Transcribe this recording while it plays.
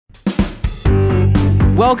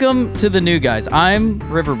Welcome to the New Guys. I'm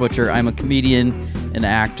River Butcher. I'm a comedian, an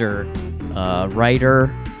actor,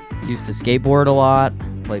 writer, used to skateboard a lot,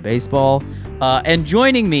 play baseball. And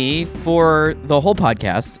joining me for the whole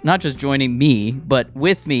podcast, not just joining me, but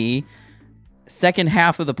with me, second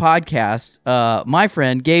half of the podcast, my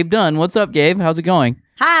friend, Gabe Dunn. What's up, Gabe? How's it going?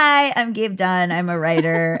 Hi, I'm Gabe Dunn. I'm a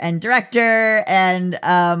writer and director and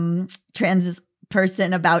trans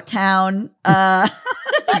person about town.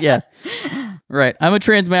 Yeah, right. I'm a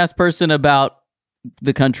trans mass person about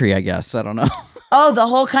the country, I guess. I don't know. Oh, the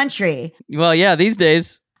whole country. Well, yeah, these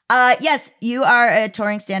days. Yes, you are a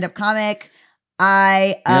touring stand-up comic.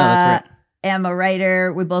 I that's right. am a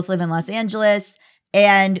writer. We both live in Los Angeles.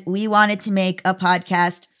 And we wanted to make a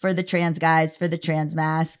podcast for the trans guys, for the trans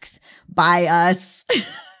masks, by us.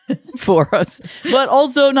 For us, but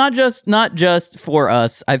also not just for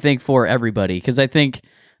us. I think for everybody, because I think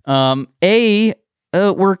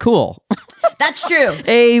we're cool. That's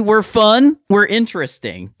true. We're fun. We're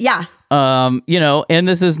interesting. Yeah. And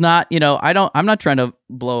this is not, I'm not trying to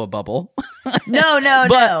blow a bubble. No.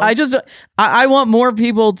 But I want more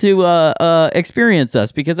people to experience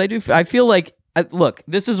us, because I feel like, look,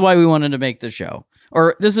 this is why we wanted to make the show.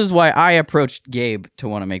 Or this is why I approached Gabe to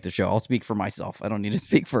want to make the show. I'll speak for myself. I don't need to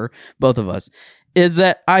speak for both of us. Is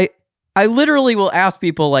that I literally will ask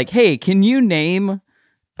people like, hey, can you name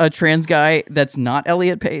a trans guy that's not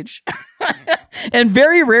Elliot Page? And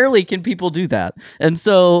very rarely can people do that. And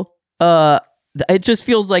so it just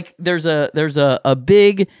feels like there's a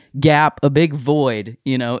big gap, a big void,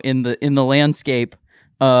 in the landscape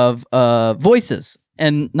of voices.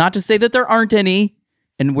 And not to say that there aren't any,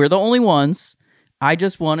 and we're the only ones. I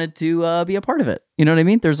just wanted to be a part of it. You know what I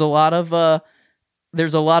mean? There's a lot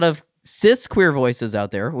of cis queer voices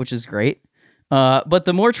out there, which is great. But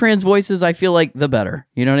the more trans voices, I feel like the better.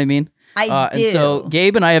 You know what I mean? I do. And so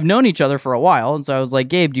Gabe and I have known each other for a while, and so I was like,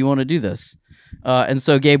 Gabe, do you want to do this? And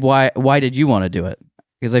so Gabe, why did you want to do it?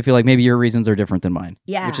 Because I feel like maybe your reasons are different than mine.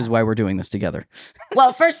 Yeah. Which is why we're doing this together.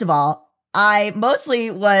 Well, first of all, I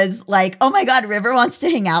mostly was like, oh my God, River wants to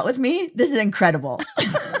hang out with me. This is incredible.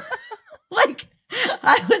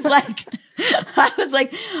 I was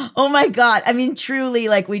like, oh my God. I mean, truly,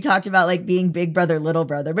 like we talked about like being big brother, little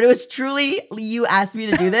brother, but it was truly, you asked me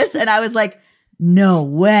to do this. And I was like, no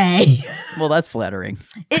way. Well, that's flattering.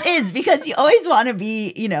 It is, because you always want to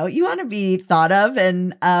be, you want to be thought of.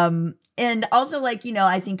 And also like,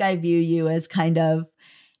 I think I view you as kind of,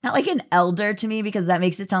 not like an elder to me, because that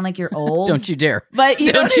makes it sound like you're old. Don't you dare. But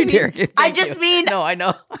don't you dare. I just mean. No, I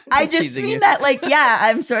know. I just mean that like, yeah,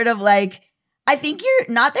 I'm sort of like, I think you're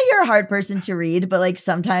not that you're a hard person to read, but like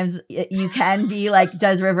sometimes you can be like,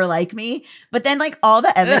 does River like me? But then like all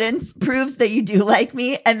the evidence proves that you do like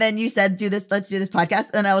me. And then you said, let's do this podcast.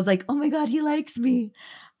 And I was like, oh my God, he likes me.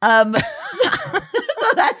 So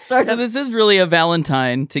that's sort of. So this is really a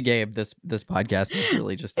Valentine to Gabe. This podcast is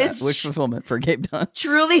really just that wish fulfillment for Gabe Dunn.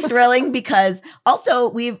 Truly thrilling, because also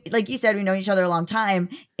we've, like you said, we've known each other a long time,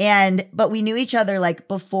 but we knew each other like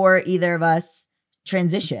before either of us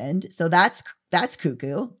transitioned. So that's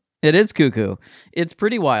cuckoo. It is cuckoo. It's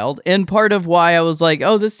pretty wild. And part of why I was like,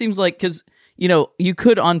 oh, this seems like, because you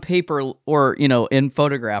could on paper or, in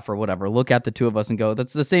photograph or whatever, look at the two of us and go,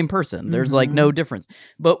 that's the same person. There's like no difference.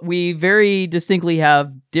 But we very distinctly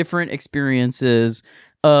have different experiences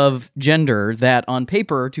of gender that on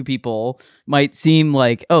paper to people might seem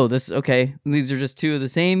like, oh, okay, these are just two of the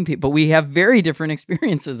same people. But we have very different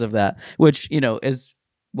experiences of that, which, is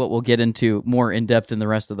what we'll get into more in depth in the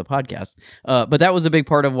rest of the podcast. But that was a big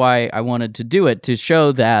part of why I wanted to do it, to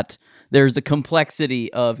show that there's a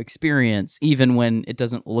complexity of experience, even when it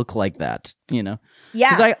doesn't look like that, Yeah.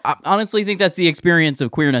 Because I honestly think that's the experience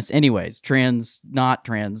of queerness anyways. Trans, not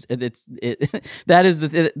trans. That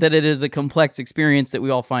it is a complex experience that we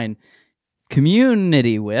all find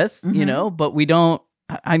community with, but we don't,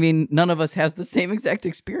 none of us has the same exact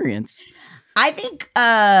experience. I think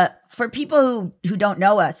for people who don't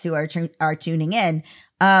know us, who are tuning in,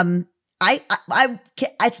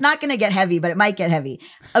 it's not going to get heavy, but it might get heavy.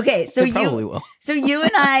 Okay, so probably will. So you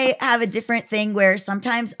and I have a different thing where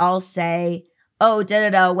sometimes I'll say, "Oh,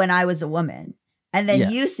 when I was a woman," and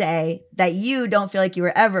then you say that you don't feel like you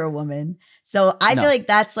were ever a woman. So I feel like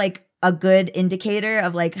that's like a good indicator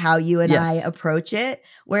of like how you and I approach it.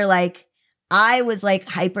 Where like I was like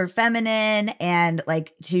hyper feminine and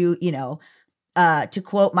like to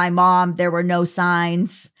quote my mom, there were no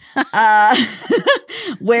signs.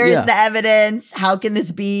 Where is the evidence? How can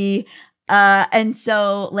this be? And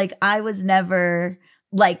so like I was never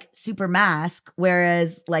like super mask,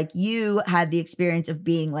 whereas like you had the experience of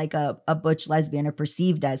being like a butch lesbian or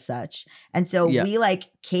perceived as such. And so we like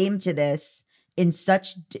came to this in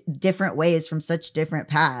such different ways from such different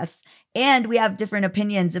paths. And we have different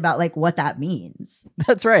opinions about like what that means.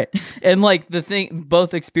 That's right. And like the thing,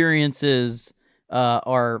 both experiences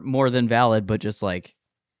are more than valid, but just like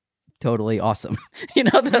totally awesome.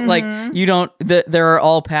 That like you don't, there are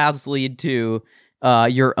all paths lead to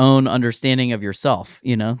your own understanding of yourself,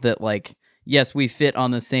 that like, yes, we fit on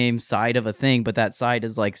the same side of a thing, but that side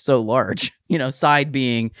is like so large, side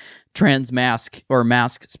being trans mask or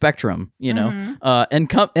mask spectrum,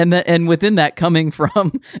 and within that coming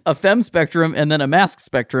from a femme spectrum and then a mask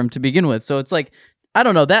spectrum to begin with. So it's like, I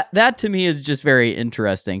don't know, that to me is just very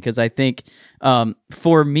interesting because I think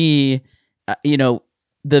for me, the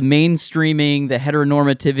mainstreaming, the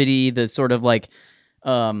heteronormativity, the sort of like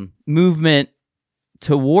movement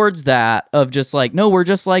towards that of just like, no, we're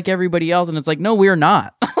just like everybody else. And it's like, no, we're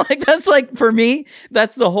not. Like, that's like, for me,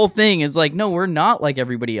 that's the whole thing is like, no, we're not like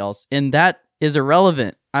everybody else. And that is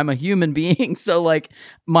irrelevant. I'm a human being. So like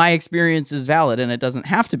my experience is valid and it doesn't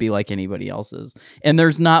have to be like anybody else's. And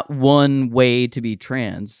there's not one way to be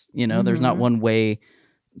trans, there's not one way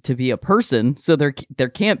to be a person. So there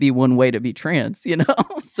can't be one way to be trans,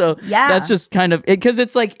 So yeah, that's just kind of it. Cause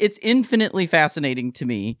it's like, it's infinitely fascinating to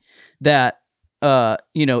me that,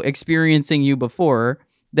 experiencing you before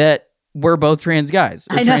that we're both trans guys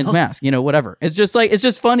or trans mask, whatever. It's just like, it's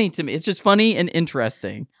just funny to me. It's just funny and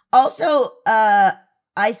interesting. Also,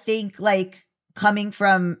 I think like coming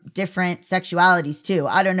from different sexualities too.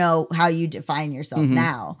 I don't know how you define yourself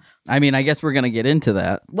now. I mean, I guess we're going to get into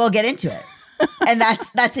that. We'll get into it. And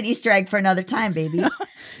that's an Easter egg for another time, baby.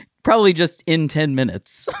 Probably just in 10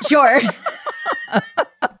 minutes. Sure.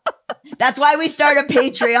 That's why we start a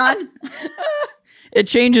Patreon. It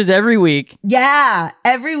changes every week. Yeah.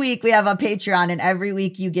 Every week we have a Patreon and every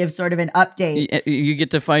week you give sort of an update. You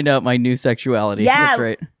get to find out my new sexuality. Yeah. That's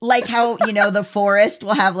right. Like how, the forest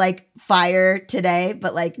will have like fire today,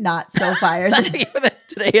 but like not so fire.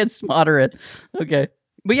 Today it's moderate. Okay.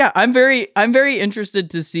 But yeah, I'm very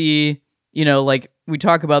interested to see, like we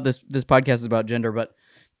talk about this podcast is about gender, but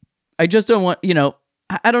I just don't want,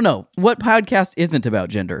 I don't know what podcast isn't about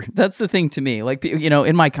gender. That's the thing to me. Like,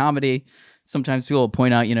 in my comedy, sometimes people will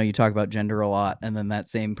point out, you talk about gender a lot, and then that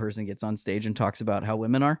same person gets on stage and talks about how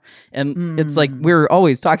women are. And it's like, we're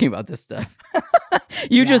always talking about this stuff.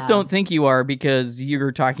 You just don't think you are because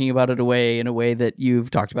you're talking about it in a way that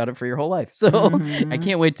you've talked about it for your whole life. So I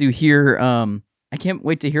can't wait to hear,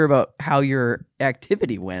 about how your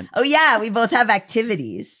activity went. Oh yeah, we both have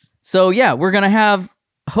activities. So yeah, we're going to have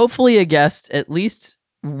hopefully a guest at least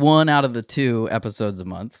one out of the 2 episodes a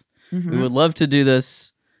month. We would love to do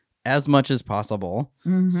this as much as possible.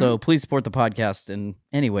 So please support the podcast in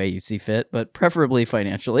any way you see fit, but preferably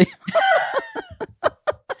financially.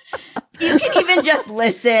 You can even just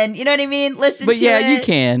listen. You know what I mean? Listen to it. But yeah, you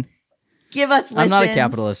can. Give us listens. I'm not a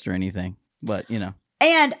capitalist or anything, but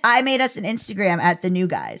And I made us an Instagram at The New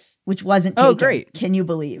Guys, which wasn't taken. Oh, great. Can you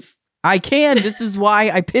believe? I can. This is why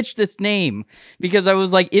I pitched this name, because I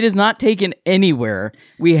was like, it is not taken anywhere.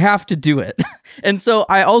 We have to do it. And so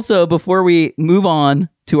I also, before we move on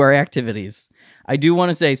to our activities, I do want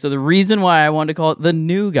to say, so the reason why I wanted to call it The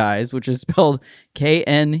New Guys, which is spelled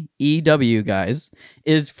Knew guys,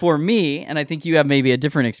 is for me, and I think you have maybe a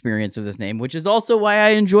different experience of this name, which is also why I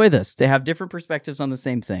enjoy this, to have different perspectives on the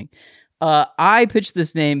same thing. I pitched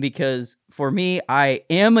this name because for me, I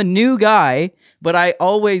am a new guy, but I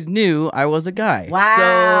always knew I was a guy.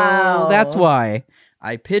 Wow. So that's why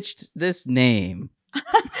I pitched this name.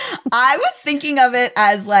 I was thinking of it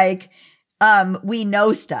as like, we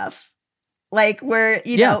know stuff. Like we're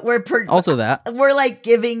also that we're like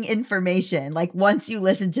giving information. Like once you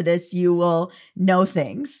listen to this, you will know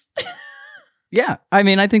things. Yeah. I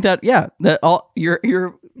mean, I think that all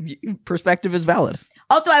your perspective is valid.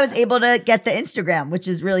 Also, I was able to get the Instagram, which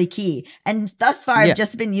is really key. And thus far, I've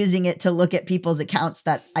just been using it to look at people's accounts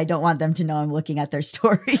that I don't want them to know I'm looking at their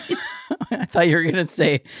stories. I thought you were going to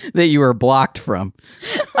say that you were blocked from.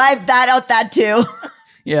 I've out that too.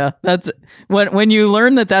 Yeah, that's when you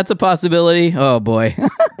learn that that's a possibility. Oh boy.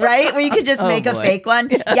 Right? Where you could just make a fake one.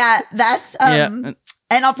 Yeah, that's and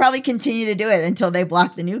I'll probably continue to do it until they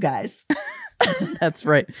block the new guys. That's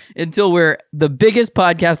right. Until we're the biggest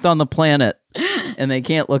podcast on the planet and they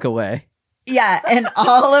can't look away. Yeah, and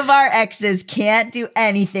all of our exes can't do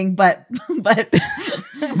anything but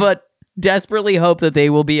desperately hope that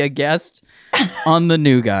they will be a guest on The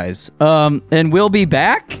New Guys. And we'll be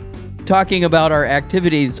back talking about our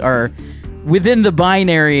activities, our within the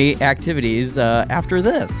binary activities after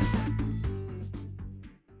this.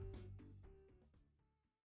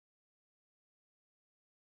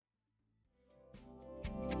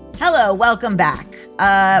 Hello, welcome back.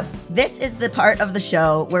 This is the part of the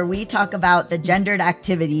show where we talk about the gendered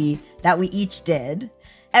activity that we each did.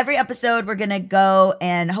 Every episode, we're going to go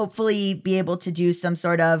and hopefully be able to do some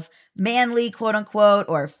sort of manly, quote unquote,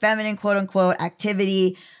 or feminine, quote unquote,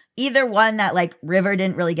 activity. Either one that like River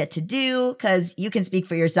didn't really get to do, because you can speak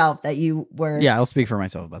for yourself that you were. Yeah, I'll speak for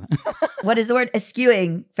myself about that. What is the word?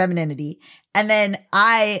 Eschewing femininity. And then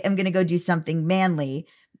I am going to go do something manly,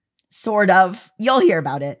 sort of. You'll hear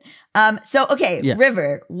about it. Okay,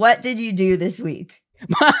 River, what did you do this week?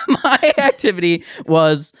 My activity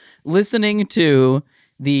was listening to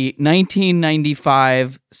the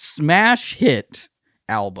 1995 smash hit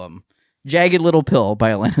album, Jagged Little Pill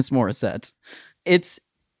by Alanis Morissette. It's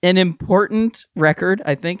an important record,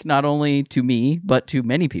 I think, not only to me, but to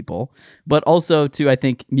many people, but also to, I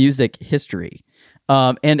think, music history.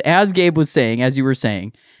 And as Gabe was saying, as you were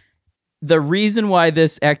saying, the reason why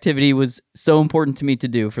this activity was so important to me to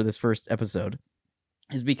do for this first episode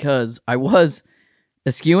is because I was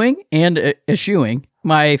eschewing and eschewing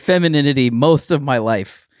my femininity most of my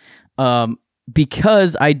life.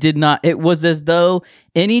 Because I did not, it was as though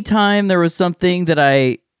anytime there was something that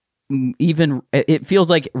I even, it feels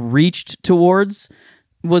like reached towards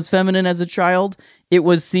was feminine as a child, it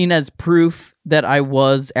was seen as proof that I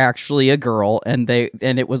was actually a girl, and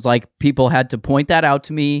it was like people had to point that out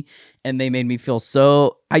to me, and they made me feel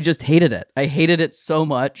so, I just hated it. I hated it so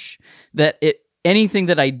much that anything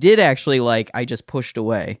that I did actually like, I just pushed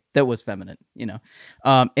away that was feminine, you know?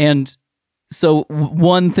 And so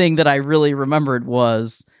one thing that I really remembered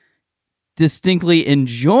was distinctly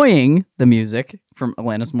enjoying the music from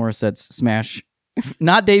Alanis Morissette's smash,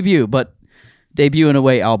 not debut, but debut in a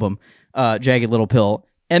way album, Jagged Little Pill,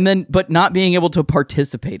 and then but not being able to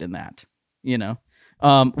participate in that, you know.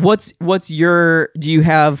 What's your, do you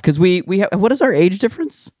have, because we have, what is our age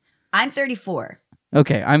difference? I'm 34.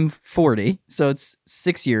 Okay, I'm 40, so it's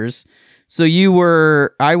 6 years. So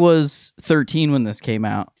I was 13 when this came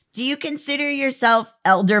out. Do you consider yourself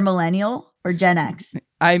elder millennial or Gen X?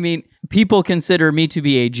 I mean, people consider me to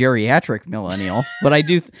be a geriatric millennial, but I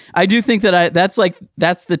do think that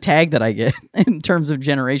that's the tag that I get in terms of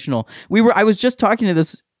generational. I was just talking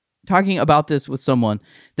about this with someone,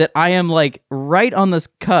 that I am like right on this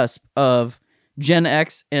cusp of Gen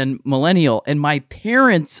X and millennial, and my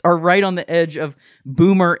parents are right on the edge of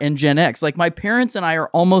boomer and Gen X. Like, my parents and I are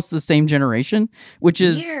almost the same generation, which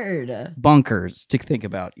is weird, bonkers to think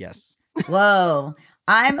about. Yes. Whoa.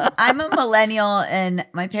 I'm a millennial, and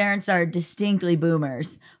my parents are distinctly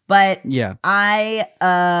boomers. But yeah, I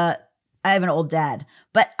have an old dad,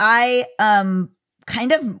 but I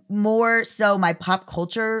kind of more so my pop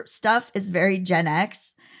culture stuff is very Gen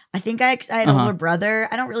X. I think I had an older brother.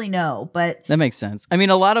 I don't really know, but that makes sense. I mean,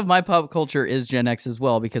 a lot of my pop culture is Gen X as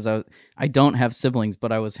well, because I don't have siblings,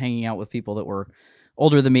 but I was hanging out with people that were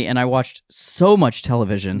older than me, and I watched so much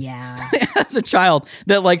television as a child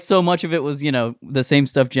that like so much of it was, you know, the same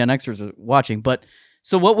stuff Gen Xers were watching. But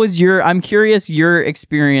so what was I'm curious your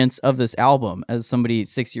experience of this album as somebody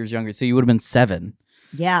 6 years younger. So you would have been 7.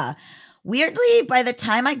 Yeah. Weirdly, by the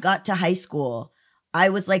time I got to high school, I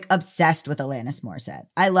was like obsessed with Alanis Morissette.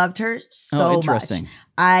 I loved her so much.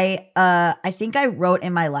 I think I wrote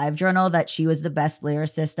in my live journal that she was the best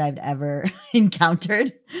lyricist I've ever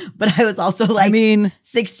encountered, but I was also like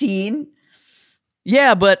 16.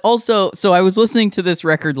 Yeah, but also, so I was listening to this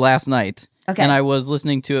record last night, and I was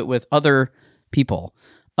listening to it with other people,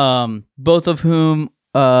 both of whom,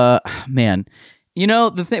 man, you know,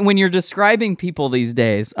 the thing when you're describing people these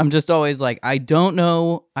days, I'm just always like, I don't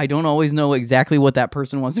always know exactly what that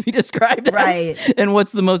person wants to be described as, and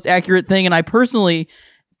what's the most accurate thing. And I personally,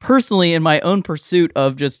 in my own pursuit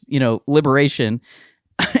of just, you know, liberation,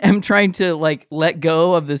 am trying to like let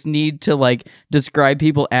go of this need to like describe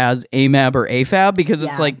people as AMAB or AFAB, because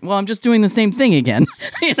it's like, well, I'm just doing the same thing again,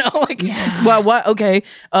 you know, like, well, what? Okay.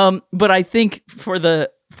 But I think for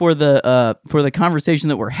the conversation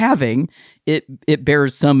that we're having, it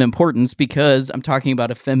bears some importance, because I'm talking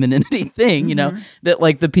about a femininity thing, you know, that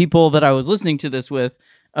like the people that I was listening to this with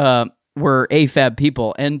were AFAB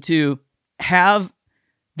people, and to have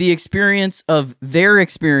the experience of their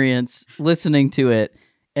experience listening to it,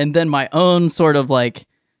 and then my own sort of like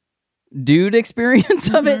dude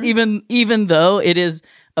experience of it, even though it is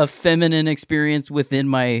a feminine experience within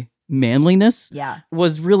my manliness,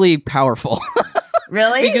 was really powerful.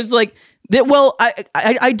 Really? Because like, well,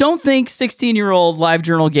 I don't think 16-year-old live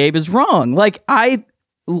journal Gabe is wrong. Like, Alanis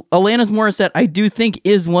Morissette, I do think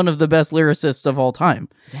is one of the best lyricists of all time.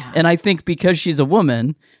 Yeah. And I think because she's a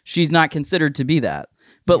woman, she's not considered to be that.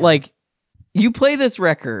 But like, you play this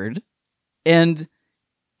record, and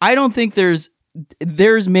I don't think there's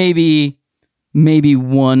maybe maybe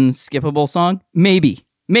one skippable song. Maybe.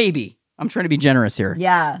 I'm trying to be generous here.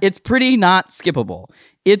 Yeah. It's pretty not skippable.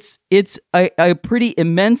 It's a pretty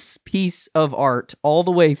immense piece of art all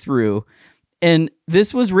the way through. And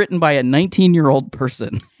this was written by a 19-year-old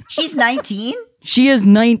person. She's 19? She is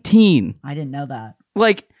 19. I didn't know that.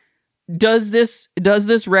 Like, does this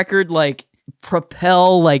record like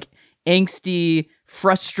propel like angsty,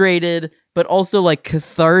 frustrated, but also like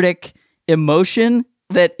cathartic emotion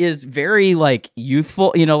that is very like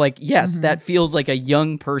youthful, you know, like, yes, that feels like a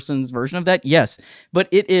young person's version of that. Yes. But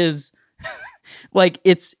it is like,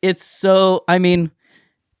 it's so, I mean,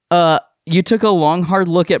 you took a long, hard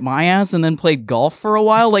look at my ass and then played golf for a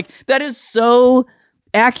while. Like, that is so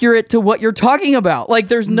accurate to what you're talking about. Like,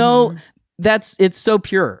 there's no, it's so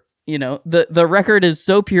pure, you know, the record is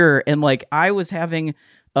so pure. And like, I was having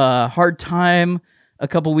a hard time a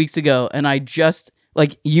couple weeks ago, and I just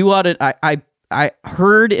like, you ought to, I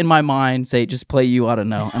heard in my mind say, just play You Ought to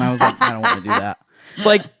Know. And I was like, I don't want to do that.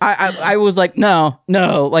 Like, I was like, no,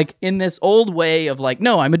 like in this old way of like,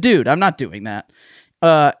 no, I'm a dude. I'm not doing that.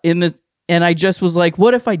 And I just was like,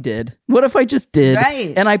 what if I did? What if I just did?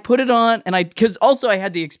 Right. And I put it on, and because also I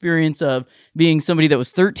had the experience of being somebody that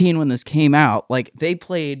was 13 when this came out. Like, they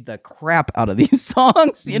played the crap out of these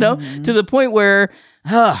songs, you know, to the point where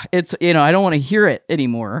it's, you know, I don't want to hear it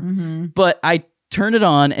anymore. But I turned it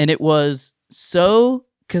on, and it was so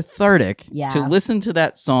cathartic to listen to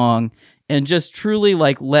that song and just truly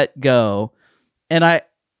like let go. And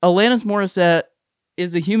Alanis Morissette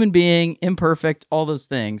is a human being, imperfect, all those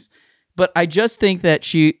things. But I just think that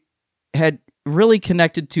she had really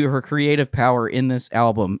connected to her creative power in this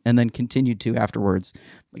album and then continued to afterwards.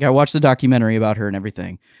 Like, I watched the documentary about her and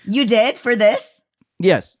everything. You did for this?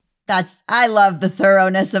 Yes. I love the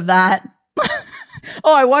thoroughness of that.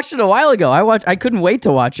 Oh, I watched it a while ago. I couldn't wait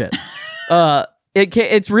to watch it.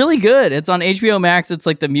 It's really good. It's on HBO Max. It's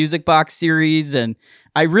like the Music Box series, and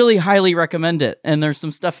I really highly recommend it. And there's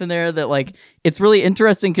some stuff in there that like, it's really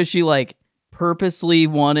interesting because she like purposely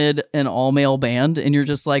wanted an all-male band, and you're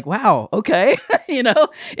just like, wow, okay. You know,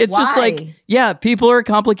 it's just like, yeah, people are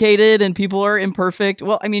complicated and people are imperfect.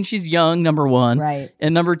 Well, I mean, she's young, number one. Right.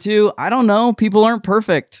 And number two, I don't know, people aren't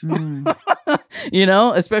perfect. You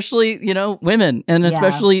know, especially, you know, women and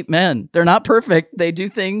especially men. They're not perfect. They do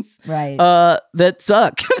things that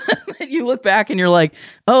suck. You look back and you're like,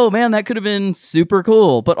 oh man, that could have been super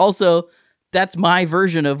cool. But also, that's my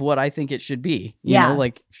version of what I think it should be. You know,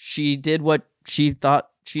 like, she did what she thought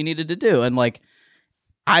she needed to do. And like,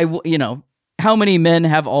 you know, how many men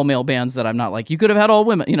have all male bands that I'm not like, you could have had all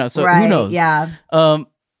women, you know, so who knows? Yeah.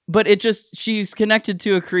 But it just, she's connected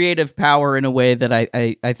to a creative power in a way that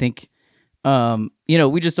I think, you know,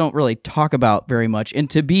 we just don't really talk about very much. And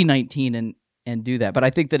to be 19 and do that. But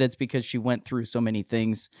I think that it's because she went through so many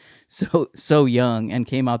things so young and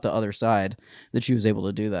came out the other side that she was able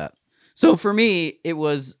to do that. So for me, it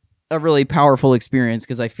was a really powerful experience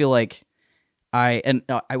because I feel like I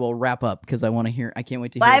will wrap up because I want to hear. I can't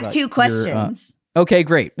wait to hear. I have two questions. Okay,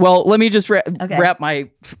 great. Well, let me just wrap my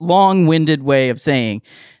long-winded way of saying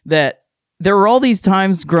that there were all these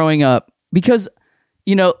times growing up because,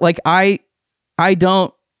 you know, like I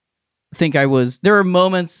don't think I was. There are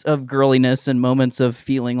moments of girliness and moments of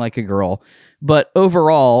feeling like a girl, but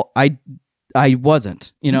overall, I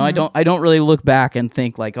wasn't, you know, I don't really look back and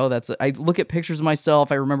think like, oh, I look at pictures of myself.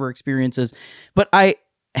 I remember experiences, but I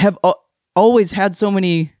have always had so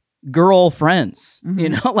many girl friends, you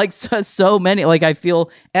know, like so many, like I feel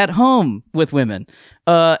at home with women.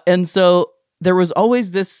 And so there was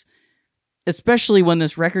always this, especially when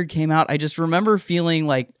this record came out, I just remember feeling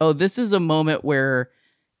like, oh, this is a moment where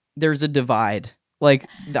there's a divide. Like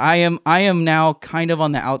I am now kind of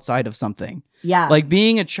on the outside of something. Yeah. Like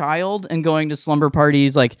being a child and going to slumber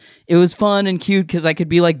parties, like it was fun and cute because I could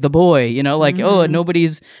be like the boy, you know, like, oh,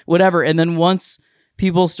 nobody's whatever. And then once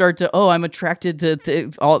people start to, oh, I'm attracted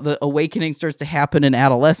to all the awakening starts to happen in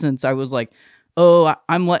adolescence, I was like, oh,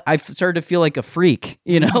 I started to feel like a freak,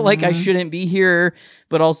 you know, like I shouldn't be here,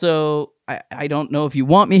 but also I don't know if you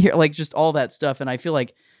want me here, like just all that stuff. And I feel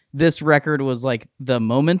like this record was like the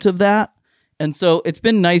moment of that. And so it's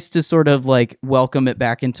been nice to sort of like welcome it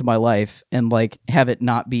back into my life and like have it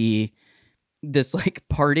not be this like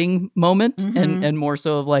parting moment and more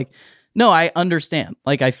so of like, no, I understand.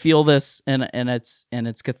 Like I feel this and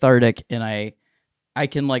it's cathartic and I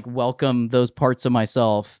can like welcome those parts of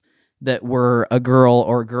myself that were a girl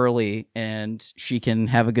or girly and she can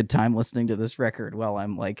have a good time listening to this record while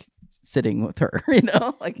I'm like sitting with her, you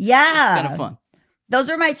know? Like it's kind of fun. Those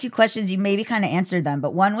were my two questions. You maybe kind of answered them,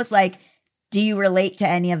 but one was like, do you relate to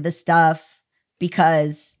any of the stuff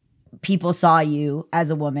because people saw you as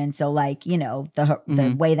a woman. So like, you know,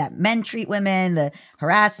 the way that men treat women, the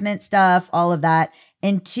harassment stuff, all of that.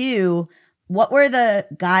 And two, what were the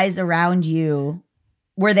guys around you?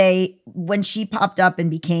 Were they, when she popped up and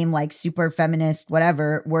became like super feminist,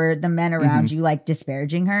 whatever, were the men around you like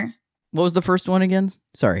disparaging her? What was the first one again?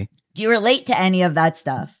 Sorry. Do you relate to any of that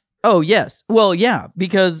stuff? Oh, yes. Well, yeah,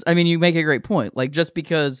 because I mean, you make a great point. Like, just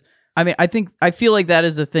because, I mean, I feel like that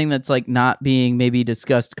is a thing that's like not being maybe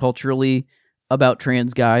discussed culturally about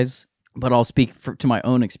trans guys, but I'll speak to my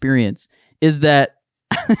own experience, is that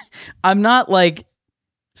I'm not like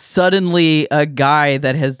suddenly a guy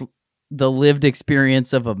that has the lived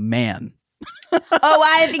experience of a man. Oh,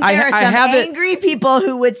 I think there are some angry people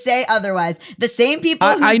who would say otherwise. The same people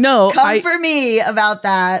who I know come for me about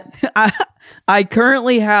that. I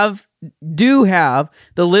currently do have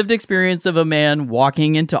the lived experience of a man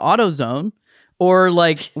walking into AutoZone, or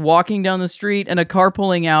like walking down the street and a car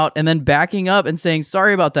pulling out and then backing up and saying,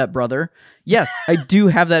 "Sorry about that, brother." Yes, I do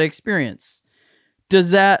have that experience. Does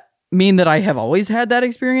that mean that I have always had that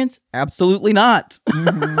experience? Absolutely not.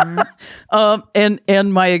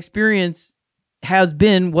 And my experience has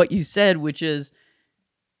been what you said, which is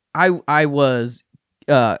I was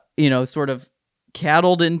sort of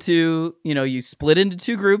cattled into, you split into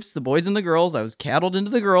two groups, the boys and the girls. I was cattled into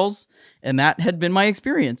the girls, and that had been my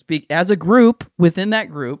experience as a group within that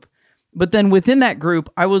group. But then within that group,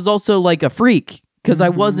 I was also like a freak because I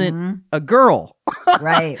wasn't a girl.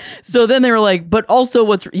 Right. So then they were like, but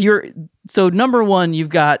also so number one, you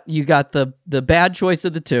got the bad choice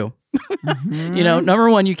of the two. Number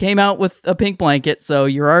one, you came out with a pink blanket, so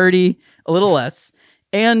you're already a little less.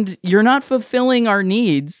 And you're not fulfilling our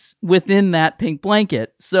needs within that pink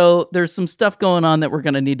blanket. So there's some stuff going on that we're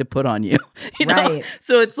going to need to put on you. Right.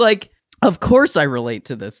 So it's like, of course I relate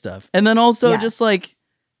to this stuff. And then also just like,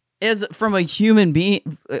 as from a human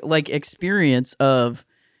being, like experience of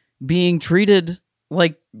being treated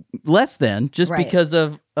like less than just because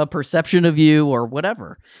of a perception of you or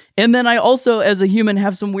whatever. And then I also, as a human,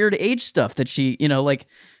 have some weird age stuff that she, like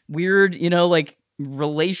weird, like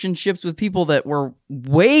relationships with people that were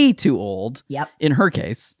way too old. Yep. In her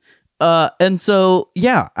case. And so,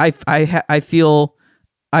 yeah, I feel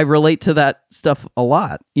I relate to that stuff a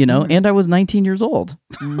lot, and I was 19 years old.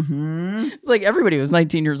 It's like everybody was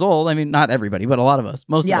 19 years old. I mean, not everybody, but a lot of us,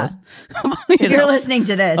 most of us. If you're listening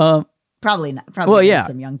to this, probably not. Probably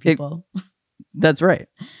some young people. That's right.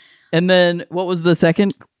 And then what was the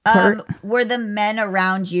second part? Were the men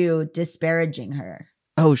around you disparaging her?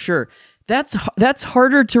 Oh, sure. That's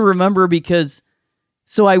harder to remember because,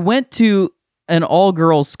 so I went to an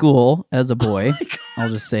all-girls school as a boy. Oh, I'll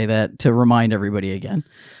just say that to remind everybody again.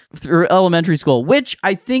 Through elementary school, which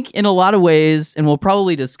I think in a lot of ways, and we'll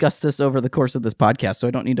probably discuss this over the course of this podcast, so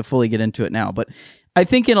I don't need to fully get into it now, but I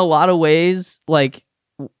think in a lot of ways, like,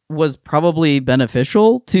 was probably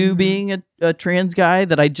beneficial to being a trans guy,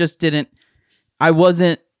 that I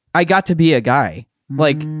got to be a guy.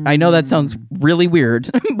 Like, I know that sounds really weird,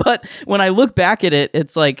 but when I look back at it,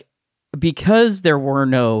 it's like, because there were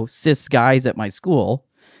no cis guys at my school,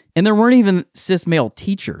 and there weren't even cis male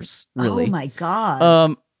teachers, really. Oh my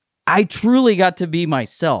God. I truly got to be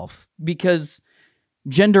myself because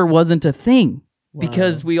gender wasn't a thing. Whoa.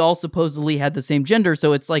 Because we all supposedly had the same gender.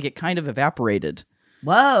 So it's like it kind of evaporated.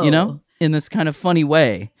 Whoa. In this kind of funny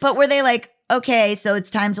way. But were they like, okay, so it's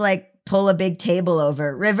time to like pull a big table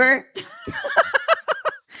over River?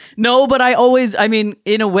 No, but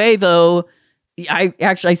in a way though,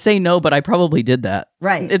 I say no, but I probably did that.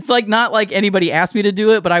 Right. It's like not like anybody asked me to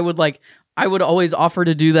do it, but I would always offer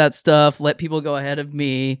to do that stuff, let people go ahead of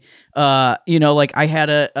me. Like I had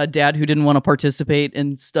a dad who didn't want to participate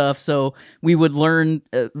in stuff. So we would learn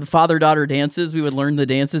the father-daughter dances. We would learn the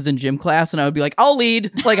dances in gym class, and I would be like, I'll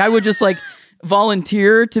lead. Like I would just like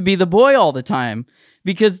volunteer to be the boy all the time.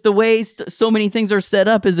 Because the way so many things are set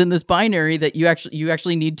up is in this binary that you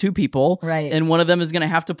actually need two people, right? And one of them is going to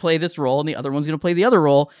have to play this role, and the other one's going to play the other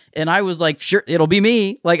role. And I was like, sure, it'll be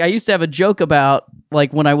me. Like I used to have a joke about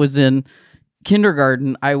like when I was in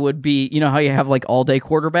kindergarten, I would be, how you have like all day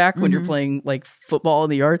quarterback when you're playing like football in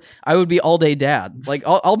the yard. I would be all day dad. Like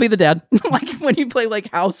I'll be the dad. Like when you play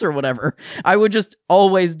like house or whatever, I would just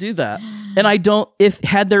always do that. And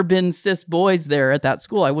had there been cis boys there at that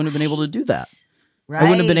school, I wouldn't have been able to do that. Right. I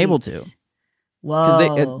wouldn't have been able to.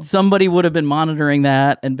 Whoa. Because somebody would have been monitoring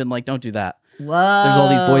that and been like, don't do that. Whoa. There's all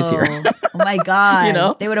these boys here. Oh my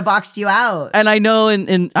God. They would have boxed you out. And I know,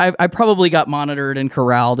 and I probably got monitored and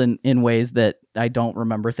corralled in ways that I don't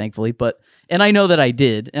remember, thankfully. And I know that I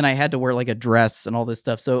did. And I had to wear like a dress and all this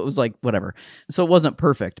stuff. So it was like, whatever. So it wasn't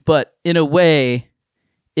perfect. But in a way,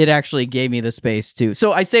 it actually gave me the space to.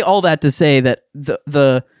 So I say all that to say that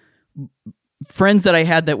the friends that I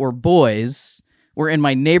had that were boys were in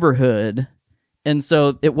my neighborhood, and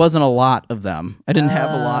so it wasn't a lot of them. I didn't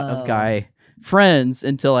have a lot of guy friends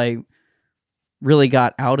until I really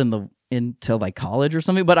got out into like college or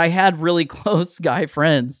something, but I had really close guy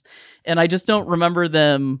friends, and I just don't remember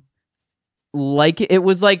them like it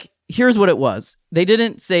was like, here's what it was. They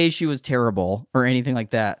didn't say she was terrible or anything like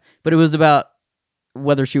that, but it was about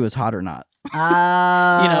whether she was hot or not.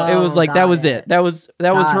 Oh, it was like, that was it. That was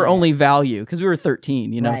her only value, because we were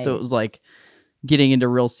 13, right. so it was like getting into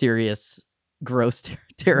real serious gross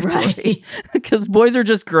territory, because boys are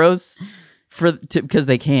just gross because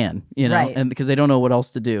they can, right. and because they don't know what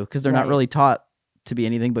else to do, because they're not really taught to be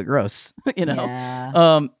anything but gross,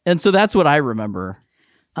 Yeah. And so that's what I remember.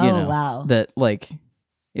 Wow. That like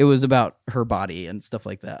it was about her body and stuff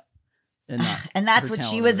like that. And that's what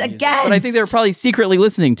she was against. But I think they were probably secretly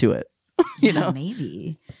listening to it.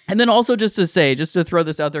 Maybe. And then also just to throw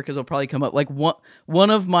this out there, because it'll probably come up, like one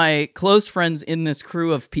of my close friends in this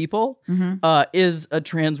crew of people is a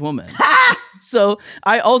trans woman. So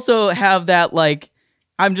I also have that, like,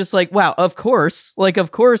 I'm just like, wow, of course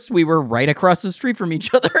we were right across the street from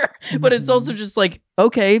each other. But it's also just like,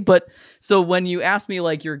 okay, but so when you ask me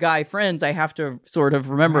like your guy friends, I have to sort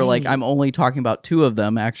of remember like I'm only talking about 2 of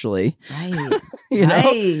them actually.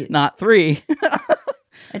 Right. Not 3.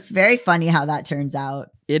 It's very funny how that turns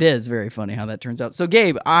out. It is very funny how that turns out. So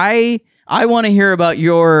Gabe, I want to hear about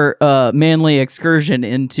your manly excursion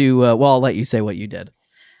into, well, I'll let you say what you did.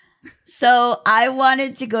 So I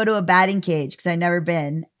wanted to go to a batting cage because I'd never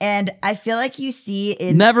been. And I feel like you see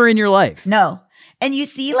Never in your life? No. And you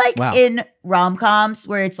see like in rom-coms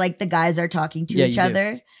where it's like the guys are talking to each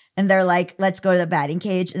other and they're like, let's go to the batting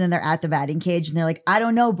cage. And then they're at the batting cage and they're like, I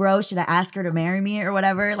don't know, bro. Should I ask her to marry me or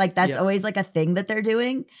whatever? Like that's always like a thing that they're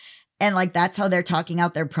doing. And like that's how they're talking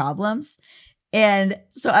out their problems. And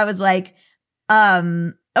so I was like,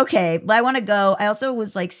 okay, but I want to go. I also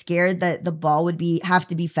was like scared that the ball would have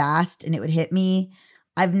to be fast and it would hit me.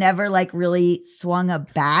 I've never like really swung a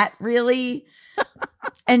bat really.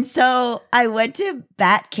 And so I went to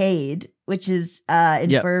Batcade, which is in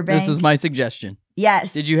Burbank. This is my suggestion.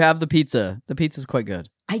 Yes. Did you have the pizza? The pizza's quite good.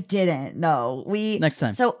 I didn't. No. Next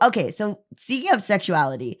time. So okay, so speaking of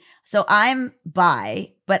sexuality, so I'm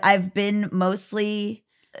bi, but I've been mostly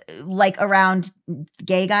like around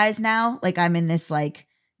gay guys now. Like I'm in this like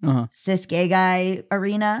cis gay guy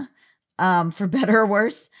arena, for better or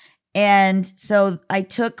worse. And so I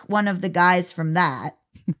took one of the guys from that.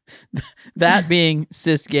 That being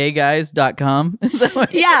cisgayguys.com. Is that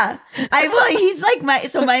what he's like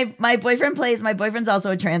my boyfriend's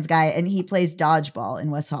also a trans guy and he plays dodgeball in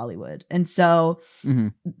West Hollywood. And so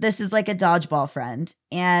this is like a dodgeball friend.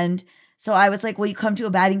 And so I was like, will you come to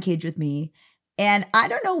a batting cage with me? And I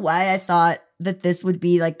don't know why I thought that this would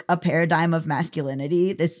be like a paradigm of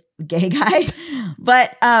masculinity, this gay guy.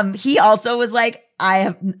 But he also was like,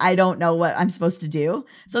 I don't know what I'm supposed to do.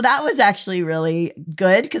 So that was actually really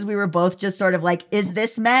good because we were both just sort of like, is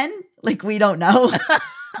this men? Like, we don't know.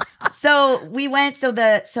 So we went, this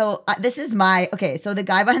is so the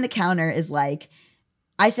guy behind the counter is like,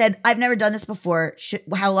 I said, I've never done this before.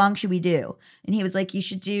 How long should we do? And he was like, you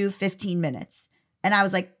should do 15 minutes. And I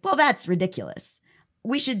was like, well, that's ridiculous.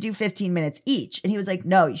 We should do 15 minutes each. And he was like,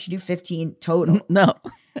 no, you should do 15 total. No.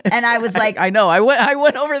 And I was like, I know. I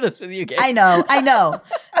went over this with you guys. I know.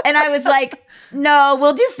 And I was like, no,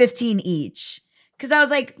 we'll do 15 each. Because I was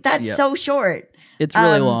like, that's so short. It's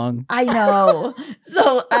really long. I know.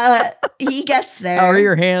 So he gets there. How are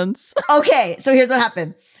your hands? Okay. So here's what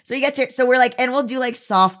happened. So he gets here. So we're like, and we'll do like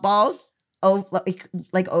softballs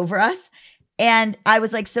like over us. And I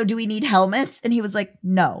was like, so do we need helmets? And he was like,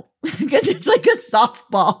 no, because it's like a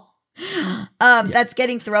softball that's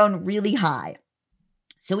getting thrown really high.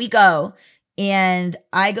 So we go and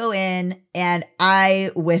I go in and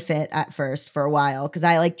I whiff it at first for a while because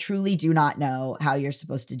I like truly do not know how you're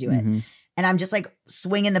supposed to do it. And I'm just like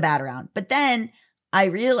swinging the bat around. But then I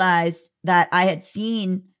realized that I had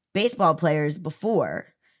seen baseball players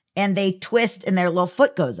before and they twist and their little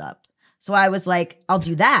foot goes up. So I was like, I'll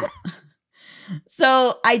do that.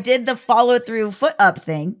 So I did the follow through foot up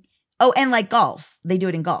thing. Oh, and like golf, they do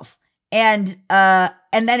it in golf. And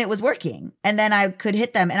then it was working and then I could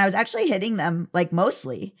hit them and I was actually hitting them like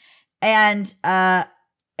mostly. And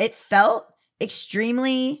it felt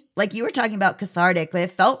extremely, like you were talking about cathartic, but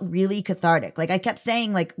it felt really cathartic. Like I kept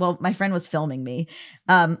saying like, well, my friend was filming me,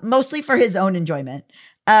 mostly for his own enjoyment.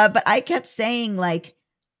 But I kept saying like,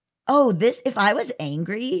 oh, if I was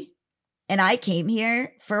angry and I came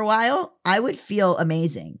here for a while, I would feel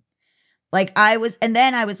amazing. And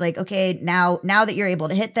then I was like, okay, now that you're able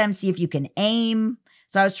to hit them, see if you can aim.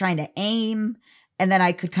 So I was trying to aim, and then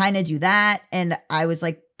I could kind of do that. And I was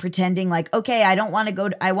like pretending like, okay, I don't want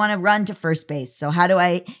to I want to run to first base. So how do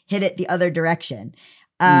I hit it the other direction?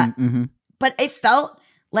 Mm-hmm. But it felt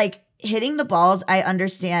like hitting the balls. I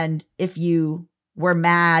understand if you were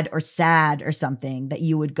mad or sad or something that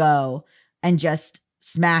you would go and just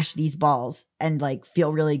smash these balls and like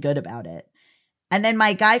feel really good about it. And then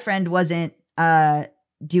my guy friend wasn't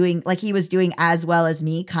doing, like, he was doing as well as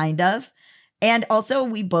me, kind of. And also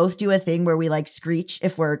we both do a thing where we like screech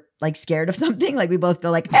if we're like scared of something. Like we both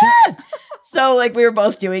go like, ah! So like we were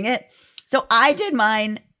both doing it. So I did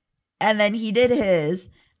mine and then he did his.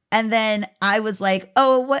 And then I was like,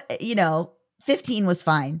 oh, what, 15 was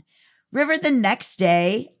fine. River, the next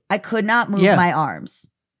day, I could not move my arms.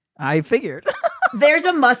 I figured. There's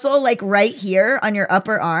a muscle like right here on your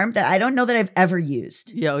upper arm that I don't know that I've ever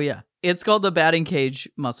used. Yeah, oh yeah. It's called the batting cage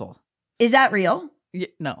muscle. Is that real? Yeah,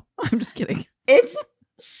 no, I'm just kidding. It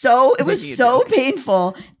was so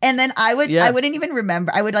painful. And then I wouldn't even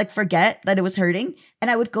remember. I would like forget that it was hurting.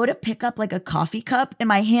 And I would go to pick up like a coffee cup and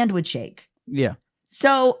my hand would shake. Yeah.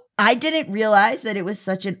 So I didn't realize that it was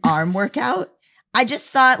such an arm workout. I just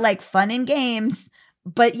thought like fun and games.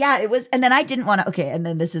 But yeah, it was. And then I didn't want to. Okay. And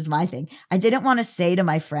then this is my thing. I didn't want to say to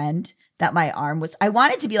my friend that my arm was, I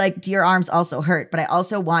wanted to be like, do your arms also hurt? But I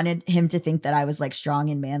also wanted him to think that I was like strong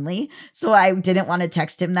and manly. So I didn't want to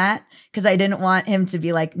text him that because I didn't want him to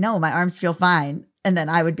be like, no, my arms feel fine. And then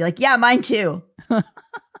I would be like, yeah, mine too.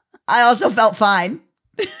 I also felt fine.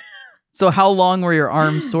 So how long were your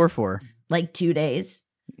arms sore for? Like 2 days.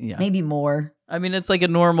 Yeah. Maybe more. I mean, it's like a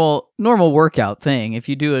normal workout thing. If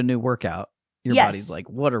you do a new workout, your Yes. body's like,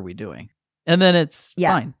 what are we doing? And then it's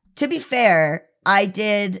fine. To be fair, I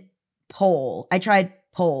did pole. I tried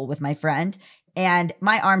pole with my friend and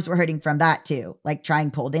my arms were hurting from that too, like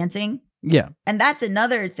trying pole dancing. Yeah. And that's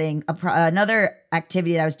another thing, another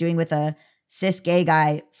activity that I was doing with a cis gay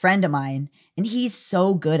guy friend of mine. And he's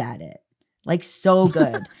so good at it. Like so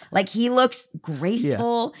good. Like he looks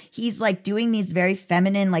graceful. Yeah. He's like doing these very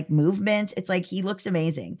feminine like movements. It's like he looks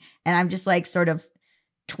amazing. And I'm just like sort of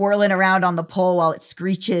twirling around on the pole while it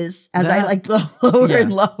screeches as I like go lower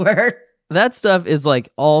and lower. That stuff is like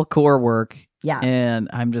all core work. Yeah. And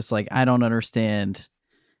I'm just like, I don't understand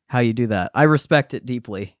how you do that. I respect it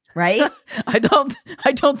deeply. Right? I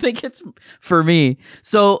don't think it's for me.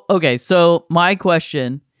 So, okay. So my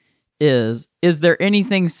question is there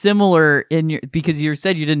anything similar in your, because you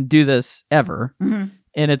said you didn't do this ever. Mm-hmm.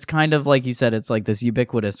 And it's kind of like you said, it's like this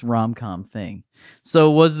ubiquitous rom-com thing. So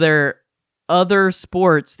was there other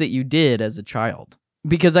sports that you did as a child?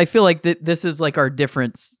 Because I feel like this is like our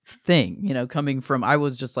different thing, coming from, I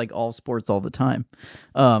was just like all sports all the time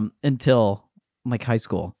until like high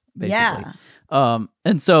school, basically. Yeah.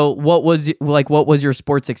 And so what was your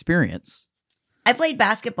sports experience? I played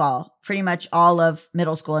basketball pretty much all of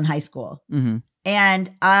middle school and high school. Mm-hmm.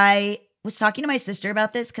 And I was talking to my sister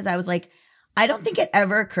about this because I was like, I don't think it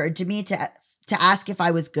ever occurred to me to ask if I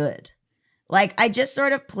was good. Like I just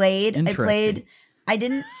sort of played. I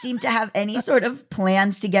didn't seem to have any sort of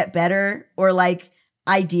plans to get better or like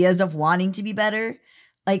ideas of wanting to be better.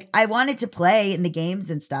 Like I wanted to play in the games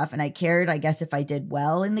and stuff. And I cared, I guess, if I did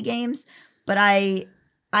well in the games. But I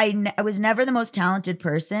was never the most talented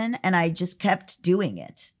person, and I just kept doing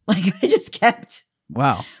it. Like I just kept.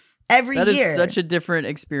 Wow. Every year. That is such a different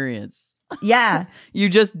experience. Yeah. You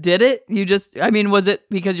just did it? Was it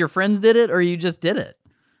because your friends did it or you just did it?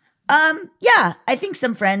 Yeah, I think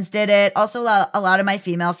some friends did it. Also, a lot of my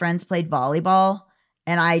female friends played volleyball,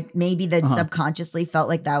 and I maybe then subconsciously felt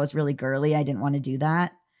like that was really girly. I didn't want to do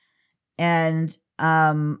that. And,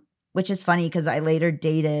 which is funny because I later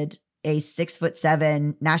dated a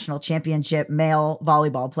 6'7" national championship male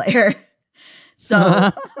volleyball player. So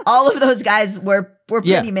all of those guys were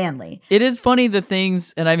pretty manly. It is funny the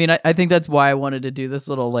things, and I mean, I think that's why I wanted to do this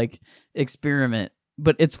little like experiment,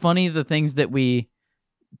 but it's funny the things that we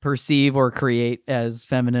perceive or create as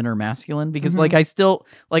feminine or masculine, because like I still,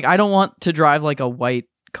 like I don't want to drive like a white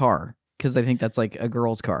car because I think that's like a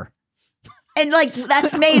girl's car. And like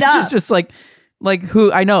that's made up. It's just like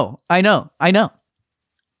who I know. Wow.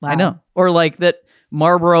 I know. Or like that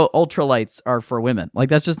Marlboro ultralights are for women. Like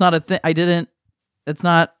that's just not a thing. It's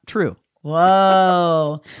not true.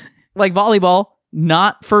 Whoa. Like volleyball,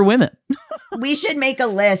 not for women. We should make a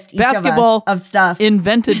list, basketball of stuff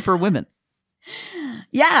invented for women.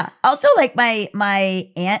 Yeah. Also, like my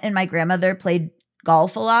aunt and my grandmother played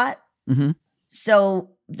golf a lot. Mm-hmm.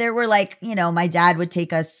 So there were like, my dad would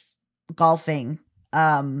take us golfing, me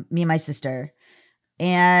and my sister.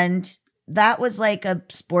 And that was like a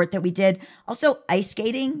sport that we did. Also, ice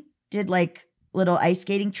skating, did like little ice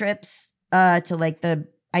skating trips to like the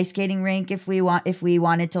ice skating rink if we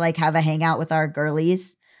wanted to like have a hangout with our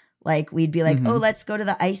girlies. Like we'd be like, oh, let's go to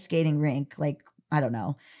the ice skating rink. Like, I don't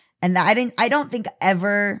know. And I don't think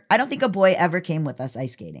a boy ever came with us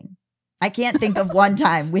ice skating. I can't think of one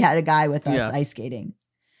time we had a guy with us ice skating.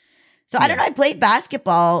 So I don't know. I played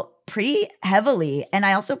basketball pretty heavily. And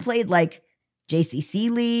I also played like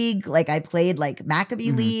JCC League. Like I played like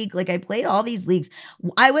Maccabee League. Like I played all these leagues.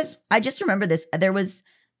 I just remember this. There was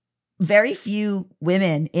very few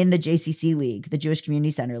women in the JCC League, the Jewish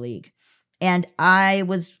Community Center League. And I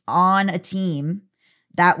was on a team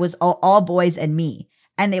that was all boys and me.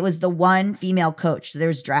 And it was the one female coach. So there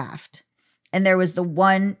was draft. And there was the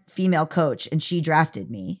one female coach and she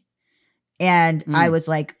drafted me. And I was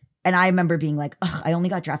like, and I remember being like, I only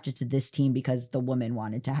got drafted to this team because the woman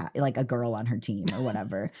wanted to have like a girl on her team or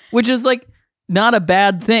whatever. Which is like not a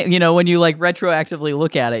bad thing. You know, when you like retroactively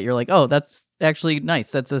look at it, you're like, oh, that's actually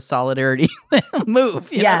nice. That's a solidarity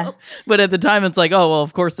move. You know? But at the time it's like, oh, well,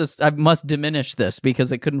 of course I must diminish this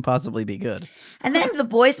because it couldn't possibly be good. And then the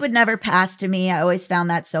boys would never pass to me. I always found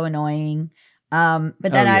that so annoying. But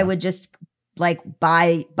then I would just like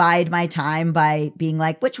bide my time by being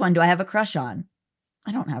like, which one do I have a crush on?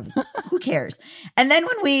 I don't have, who cares? And then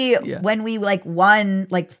when we like won,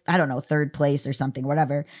 like, I don't know, third place or something,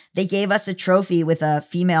 whatever, they gave us a trophy with a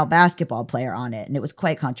female basketball player on it. And it was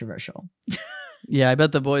quite controversial. Yeah, I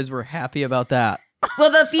bet the boys were happy about that. Well,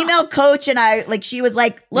 the female coach and I, like, she was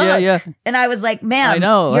like, look. And I was like, ma'am, I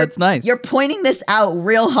know, that's nice. You're pointing this out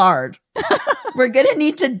real hard. We're going to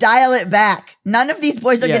need to dial it back. None of these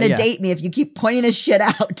boys are going to date me if you keep pointing this shit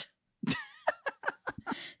out.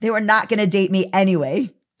 They were not going to date me anyway.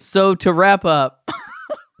 So to wrap up,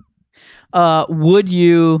 would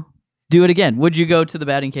you do it again? Would you go to the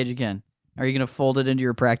batting cage again? Are you going to fold it into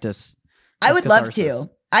your practice? I would love to.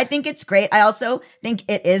 I think it's great. I also think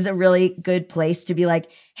it is a really good place to be like,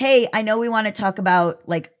 hey, I know we want to talk about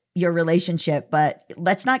like your relationship, but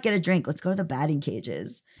let's not get a drink. Let's go to the batting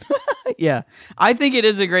cages. Yeah. I think it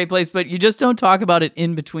is a great place, but you just don't talk about it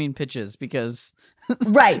in between pitches because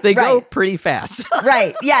they go pretty fast.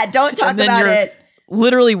 Right. Yeah. Don't talk about it.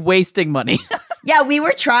 Literally wasting money. Yeah. We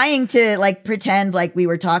were trying to like pretend like we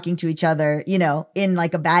were talking to each other, you know, in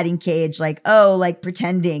like a batting cage, like, oh, like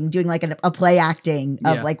pretending, doing like a play acting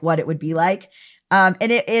of like what it would be like. And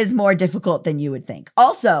it is more difficult than you would think.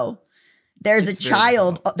 Also, there's a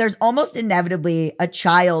child, there's almost inevitably a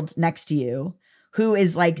child next to you who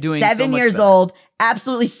is like doing 7 years old,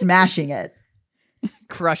 absolutely smashing it.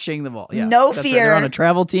 Crushing the ball. Yeah. No fear. They're on a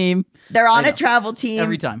travel team. They're on a travel team.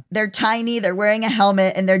 Every time. They're tiny. They're wearing a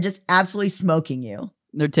helmet and they're just absolutely smoking you.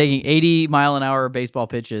 They're taking 80-mile-an-hour baseball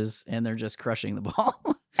pitches and they're just crushing the ball.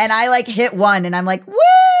 And I like hit one and I'm like,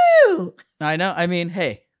 woo! I know. I mean,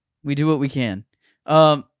 hey, we do what we can.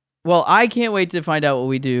 Well, I can't wait to find out what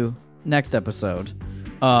we do next episode.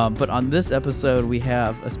 But on this episode, we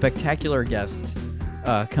have a spectacular guest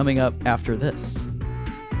coming up after this.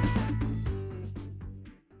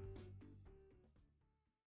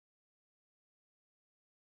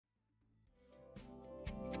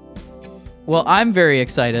 Well, I'm very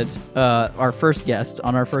excited. Our first guest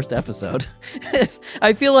on our first episode.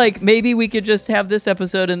 I feel like maybe we could just have this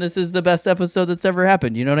episode and this is the best episode that's ever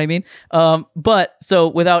happened. You know what I mean? But so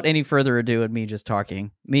without any further ado and me just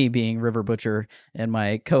talking, me being River Butcher and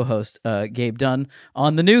my co-host, Gabe Dunn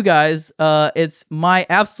on The New Guys, it's my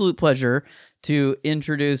absolute pleasure to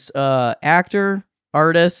introduce actor,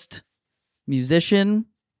 artist, musician,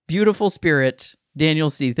 beautiful spirit, Daniel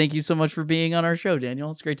C. Thank you so much for being on our show,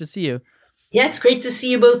 Daniel. It's great to see you. Yeah, it's great to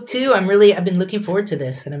see you both too. I've been looking forward to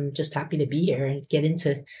this and I'm just happy to be here and get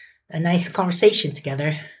into a nice conversation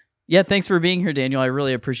together. Yeah, thanks for being here, Daniel. I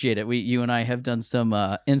really appreciate it. You and I have done some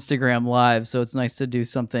Instagram live, so it's nice to do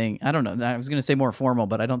something. I don't know. I was going to say more formal,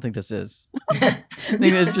 but I don't think this is. I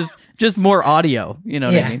think it's just more audio. You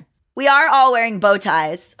know what I mean? We are all wearing bow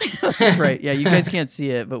ties. That's right. Yeah, you guys can't see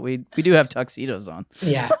it, but we do have tuxedos on.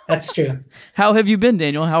 Yeah, that's true. How have you been,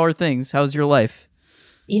 Daniel? How are things? How's your life?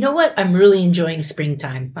 You know what? I'm really enjoying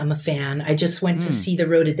springtime. I'm a fan. I just went to see the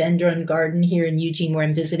rhododendron garden here in Eugene where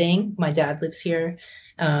I'm visiting. My dad lives here.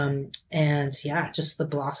 And yeah, just the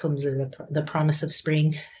blossoms are the promise of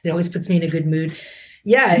spring. It always puts me in a good mood.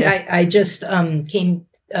 Yeah. I just came.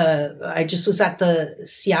 I just was at the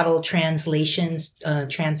Seattle Translations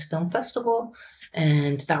Trans Film Festival.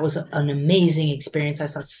 And that was an amazing experience. I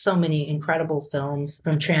saw so many incredible films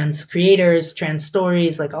from trans creators, trans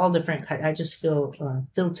stories, like all different. I just feel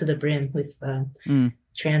filled to the brim with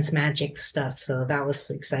trans magic stuff. So that was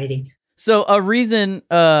exciting. So a reason,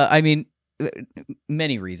 I mean,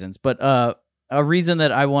 many reasons, but a reason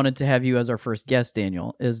that I wanted to have you as our first guest,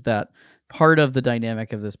 Daniel, is that part of the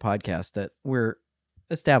dynamic of this podcast that we're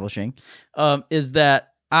establishing is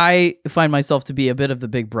that I find myself to be a bit of the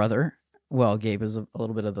big brother. Well, Gabe is a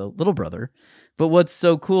little bit of the little brother. But what's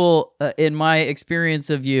so cool in my experience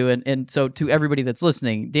of you, and so to everybody that's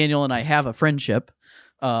listening, Daniel and I have a friendship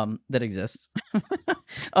that exists.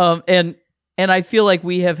 And I feel like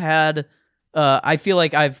we have had, I feel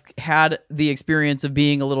like I've had the experience of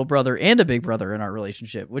being a little brother and a big brother in our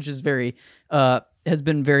relationship, which is very, has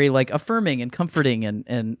been very like affirming and comforting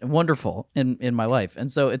and wonderful in my life.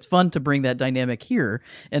 And so it's fun to bring that dynamic here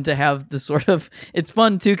and to have this sort of, it's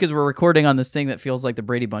fun too, because we're recording on this thing that feels like the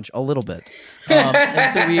Brady Bunch a little bit.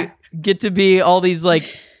 And so we get to be all these like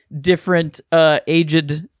different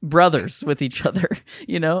aged brothers with each other,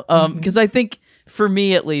 you know? Because I think for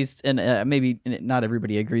me at least, and maybe not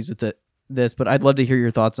everybody agrees with this, but I'd love to hear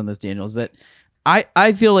your thoughts on this, Daniel, is that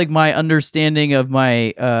I feel like my understanding of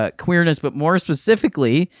my queerness, but more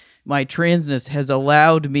specifically my transness, has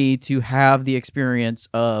allowed me to have the experience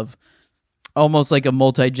of almost like a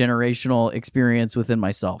multi-generational experience within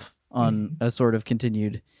myself on a sort of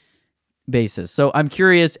continued basis. So I'm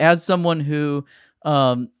curious, as someone who,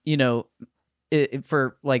 you know,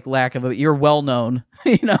 for like lack of you're well known,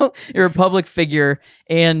 you know, you're a public figure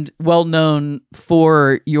and well known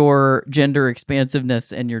for your gender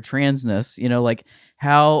expansiveness and your transness, you know, like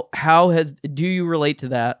how do you relate to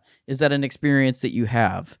that? Is that an experience that you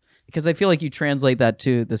have? Because I feel like you translate that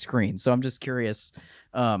to the screen. So I'm just curious,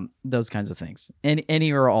 those kinds of things.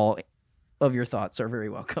 Any or all of your thoughts are very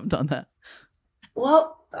welcomed on that.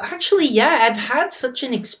 Well, actually, yeah, I've had such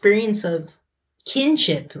an experience of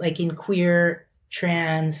kinship, like in queer,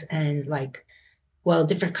 trans, and like, well,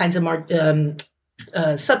 different kinds of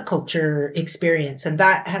subculture experience, and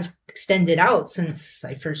that has extended out since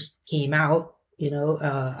I first came out. You know,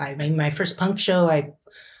 I mean, my first punk show,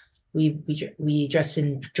 we dressed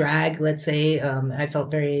in drag. Let's say, I felt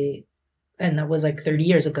very, and that was like 30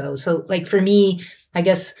 years ago. So, like for me, I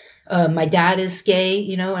guess my dad is gay,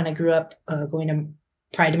 you know, and I grew up going to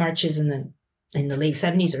pride marches in the late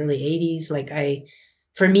 70s, early 80s. Like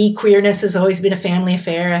for me, queerness has always been a family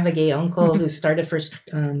affair. I have a gay uncle who started first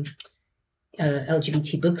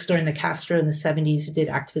LGBT bookstore in the Castro in the 70s, who did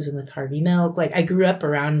activism with Harvey Milk. Like I grew up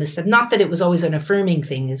around this stuff. Not that it was always an affirming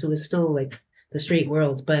thing, as it was still like the straight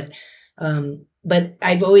world, but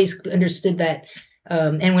I've always understood that.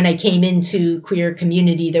 And when I came into queer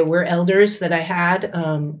community, there were elders that I had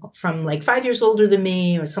from like 5 years older than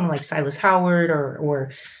me, or someone like Silas Howard,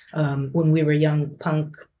 or when we were young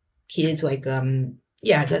punk kids, like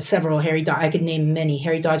several Harry Dodge. I could name many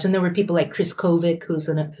Harry Dodge, and there were people like Chris Kovic, who's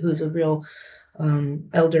a real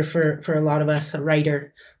elder for a lot of us, a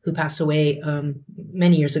writer who passed away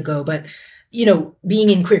many years ago. But you know, being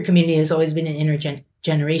in queer community has always been an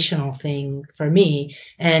intergenerational thing for me,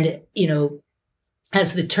 and you know,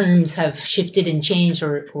 as the terms have shifted and changed,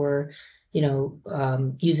 or you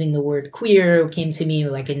know, using the word queer came to me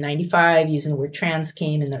like in 95, using the word trans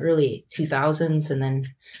came in the early 2000s, and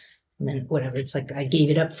then whatever, it's like I gave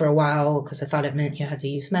it up for a while because I thought it meant you had to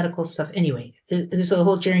use medical stuff. Anyway, there's a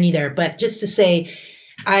whole journey there. But just to say,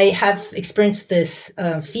 I have experienced this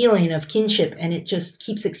feeling of kinship, and it just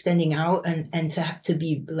keeps extending out. And to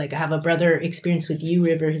be like, have a brother experience with you,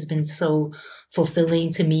 River, has been so fulfilling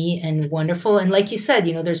to me and wonderful. And like you said,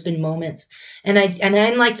 you know, there's been moments, and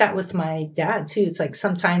I'm like that with my dad too. It's like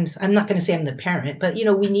sometimes, I'm not going to say I'm the parent, but you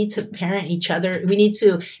know, we need to parent each other. We need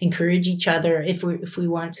to encourage each other if we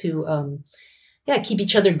want to, keep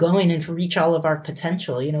each other going and to reach all of our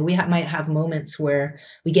potential. You know, we might have moments where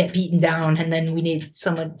we get beaten down, and then we need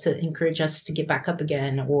someone to encourage us to get back up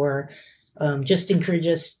again, or just encourage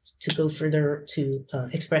us to go further, to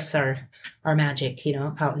express our magic, you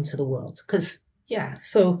know, out into the world.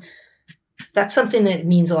 So that's something that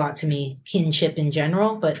means a lot to me, kinship in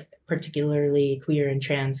general, but particularly queer and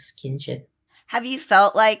trans kinship. Have you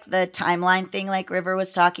felt like the timeline thing like River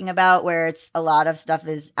was talking about, where it's a lot of stuff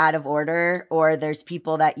is out of order, or there's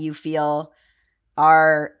people that you feel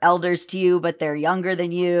are elders to you, but they're younger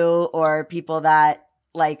than you, or people that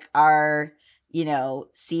like are, you know,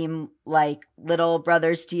 seem like little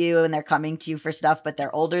brothers to you and they're coming to you for stuff, but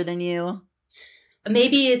they're older than you?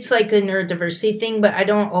 Maybe it's like a neurodiversity thing, but I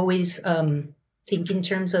don't always think in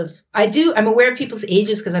terms of, I'm aware of people's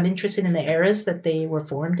ages because I'm interested in the eras that they were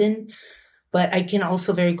formed in, but I can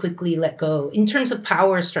also very quickly let go in terms of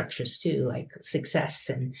power structures too, like success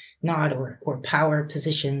and not, or power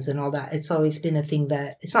positions and all that. It's always been a thing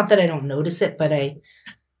that, it's not that I don't notice it, but I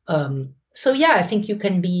think you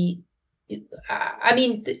can be, I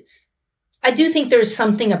mean, I do think there's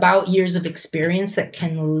something about years of experience that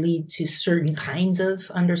can lead to certain kinds of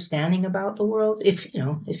understanding about the world, if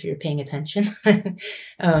you're paying attention.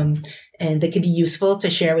 And that can be useful to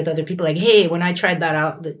share with other people. Like, hey, when I tried that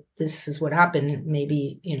out, this is what happened.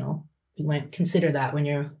 Maybe, you might consider that when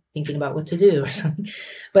you're thinking about what to do or something.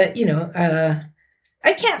 But,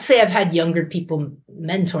 I can't say I've had younger people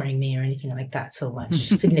mentoring me or anything like that so much,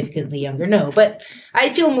 significantly younger. No, but I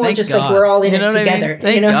feel more just like we're all in it together.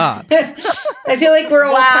 Thank God. I feel like we're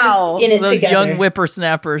all kind of in it Those together. Young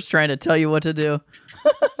whippersnappers trying to tell you what to do.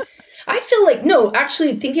 I feel like, no,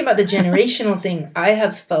 actually thinking about the generational thing, I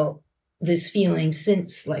have felt this feeling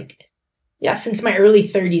since since my early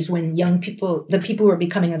 30s, when the people who are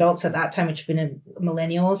becoming adults at that time, which have been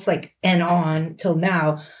millennials, and on till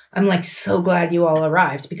now, I'm so glad you all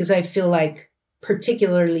arrived, because I feel like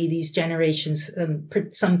particularly these generations,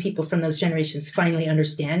 some people from those generations finally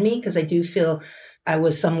understand me, because I do feel I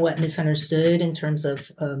was somewhat misunderstood in terms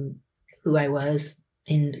of who I was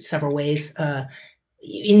in several ways.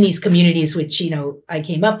 In these communities, which, I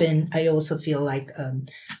came up in, I also feel like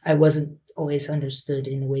I wasn't always understood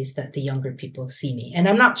in the ways that the younger people see me. And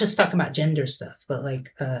I'm not just talking about gender stuff, but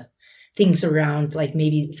things around,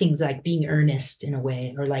 maybe things like being earnest in a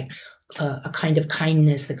way, or a kind of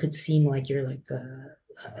kindness that could seem like you're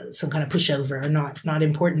some kind of pushover or not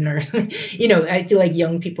important, or I feel like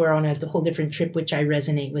young people are on a whole different trip, which I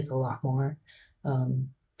resonate with a lot more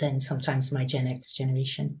than sometimes my Gen X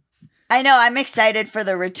generation. I know. I'm excited for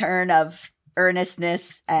the return of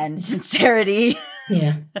earnestness and sincerity.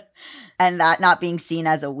 Yeah. And that not being seen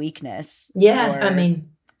as a weakness. Yeah. I mean,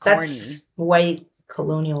 corny. That's white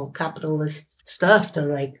colonial capitalist stuff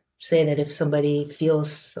to say that if somebody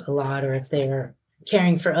feels a lot, or if they're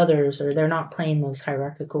caring for others, or they're not playing those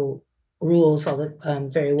hierarchical rules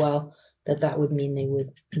very well, that would mean they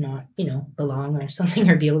would not, belong or something,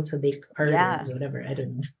 or be able to make art or whatever. I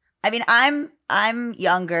don't know. I mean, I'm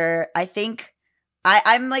younger. I think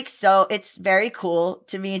I'm so it's very cool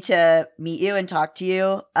to me to meet you and talk to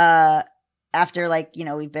you after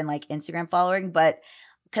we've been Instagram following, but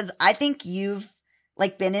because I think you've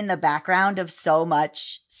been in the background of so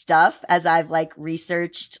much stuff as I've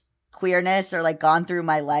researched queerness or gone through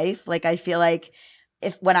my life. I feel like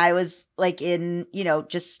when I was in,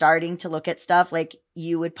 just starting to look at stuff,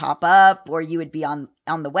 you would pop up, or you would be on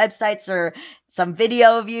the websites, or some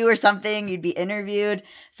video of you or something, you'd be interviewed.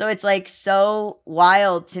 So it's so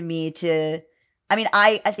wild to me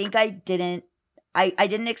I think I didn't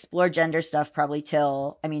explore gender stuff probably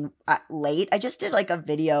till, late. I just did a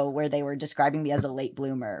video where they were describing me as a late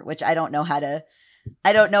bloomer, which I don't know how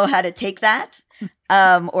to take that.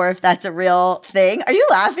 Or if that's a real thing. Are you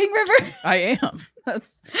laughing, River? I am.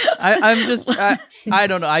 I'm just, I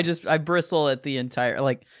don't know. I bristle at the entire,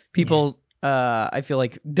 people, I feel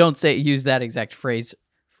don't use that exact phrase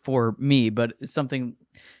for me, but it's something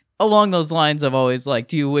along those lines of always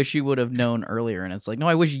do you wish you would have known earlier? And it's no,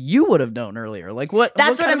 I wish you would have known earlier. What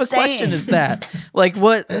That's what kind I'm of a saying. question is that?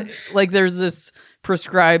 What, there's this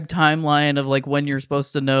prescribed timeline of when you're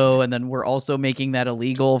supposed to know, and then we're also making that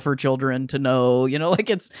illegal for children to know,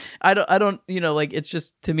 it's, I don't, it's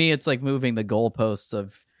just, to me, it's moving the goalposts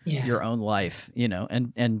of your own life,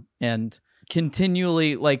 and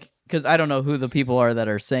continually, because I don't know who the people are that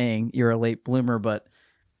are saying you're a late bloomer, but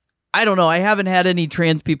I don't know. I haven't had any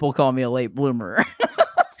trans people call me a late bloomer.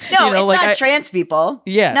 No, it's not trans people.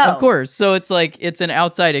 Yeah, no. Of course. So it's it's an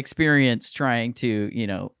outside experience trying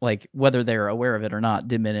to, whether they're aware of it or not,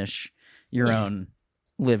 diminish your own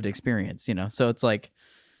lived experience, So it's I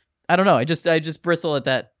don't know. I just bristle at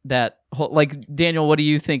that whole, Daniel, what do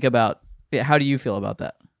you think about, how do you feel about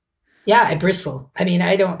that? Yeah, I bristle. I mean,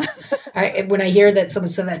 I don't, when I hear that someone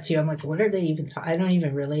said that to you, I'm what are they even I don't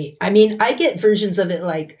even relate. I mean, I get versions of it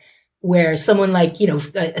where someone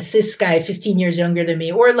a cis guy 15 years younger than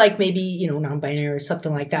me, or maybe, non-binary or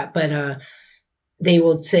something like that. But they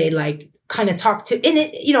will say kind of talk to, and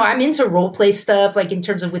it, I'm into role play stuff, in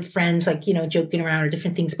terms of with friends, joking around or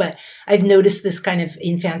different things. But I've noticed this kind of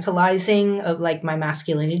infantilizing of my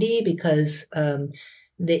masculinity, because oh,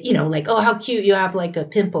 how cute, you have a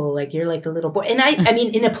pimple, you're a little boy. And I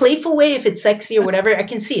mean, in a playful way, if it's sexy or whatever, I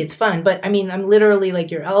can see it's fun. But I mean, I'm literally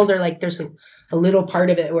your elder, there's a little part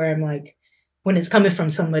of it where I'm when it's coming from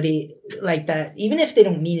somebody like that, even if they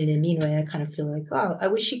don't mean it in a mean way, I kind of feel oh, I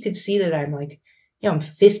wish you could see that I'm I'm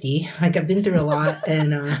 50, I've been through a lot,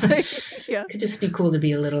 and it could just be cool to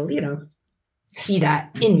be a little, see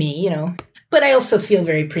that in me, But I also feel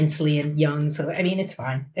very princely and young, so I mean, it's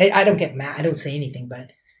fine. I don't get mad. I don't say anything,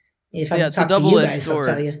 but if I talk to you guys, I'll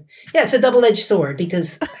tell you. Yeah, it's a double-edged sword,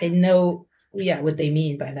 because I know, what they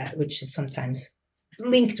mean by that, which is sometimes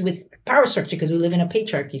linked with power structure because we live in a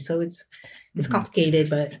patriarchy. So it's complicated,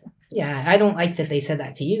 but yeah, I don't like that they said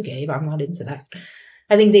that to you, Gabe. I'm not into that.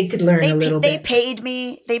 I think they could learn a little bit. They paid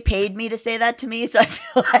me to say that to me. So I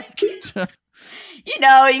feel like, you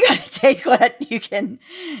know, you got to take what you can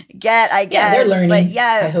get, I guess. Yeah, they're learning. But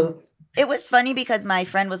yeah, I hope. It was funny because my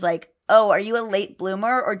friend was like, oh, are you a late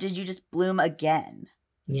bloomer or did you just bloom again?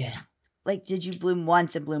 Yeah. Like, did you bloom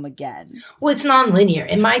once and bloom again? Well, it's non-linear.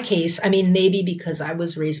 In my case, I mean, maybe because I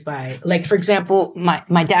was raised by, like, for example,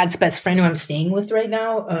 my dad's best friend who I'm staying with right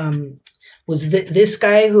now was this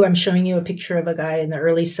guy who I'm showing you a picture of, a guy in the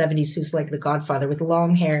early 70s who's like the godfather with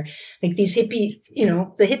long hair, like these hippie, you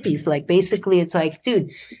know, the hippies. Like, basically, it's like,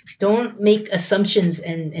 dude, don't make assumptions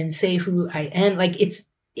and say who I am. Like, it's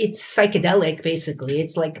psychedelic, basically.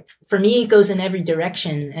 It's like, for me, it goes in every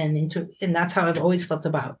direction, and that's how I've always felt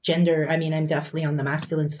about gender. I mean, I'm definitely on the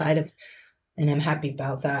masculine side of, and I'm happy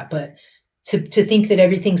about that. But to think that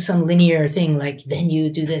everything's some linear thing, like then you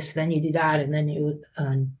do this, then you do that, and then you,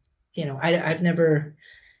 you know, I've never.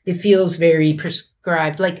 It feels very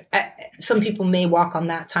prescribed. Like some people may walk on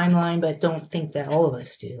that timeline, but don't think that all of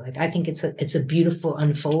us do. Like, I think it's a beautiful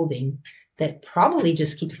unfolding that probably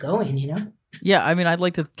just keeps going. You know. Yeah, I mean, I'd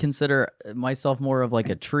like to consider myself more of like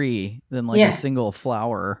a tree than like a single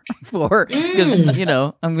flower, because you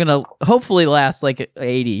know, I'm gonna hopefully last like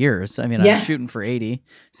 80 years. I mean, I'm shooting for 80.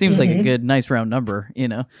 Seems like a good, nice round number, you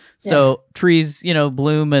know. So trees, you know,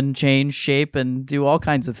 bloom and change shape and do all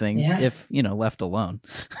kinds of things if you know left alone.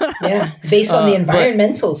 Based on the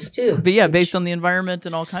environmentals too. But yeah, based on the environment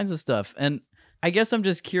and all kinds of stuff. And I guess I'm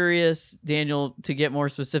just curious, Daniel, to get more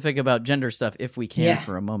specific about gender stuff, if we can,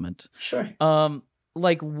 for a moment. Sure.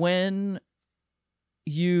 Like when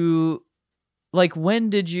did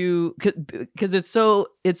you? Because it's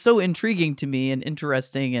so intriguing to me and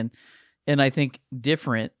interesting and I think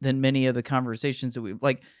different than many of the conversations that we've,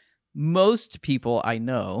 like, most people I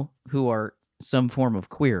know who are some form of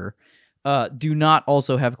queer do not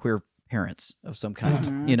also have queer parents of some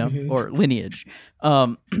kind, you know, or lineage.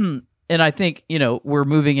 And I think, you know, we're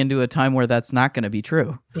moving into a time where that's not going to be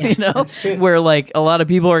true, you know, that's true. Where like a lot of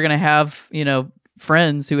people are going to have, you know,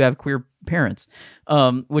 friends who have queer parents,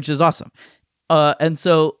 which is awesome. And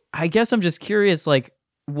so I guess I'm just curious, like,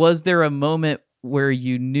 was there a moment where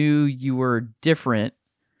you knew you were different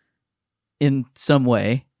in some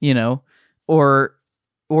way, you know, or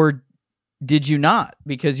did you not,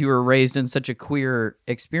 because you were raised in such a queer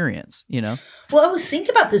experience, you know? Well, I was thinking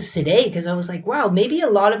about this today because I was like, wow, maybe a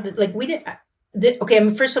lot of like we didn't. Okay,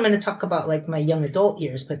 first I'm going to talk about like my young adult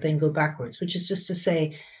years, but then go backwards, which is just to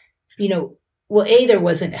say, you know, well, there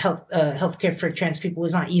wasn't healthcare for trans people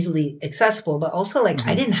was not easily accessible, but also like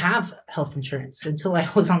I didn't have health insurance until I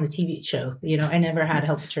was on the TV show. You know, I never had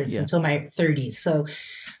health insurance until my 30s. So,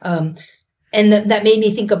 and that made me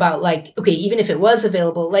think about like, okay, even if it was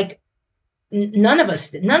available, like. None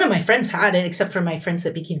of my friends had it except for my friends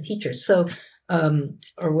that became teachers. So,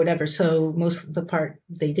 or whatever. So most of the part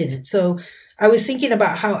they didn't. So I was thinking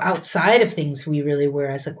about how outside of things we really were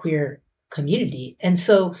as a queer community. And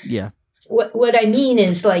so what I mean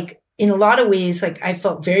is like, in a lot of ways, like I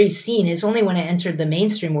felt very seen is only when I entered the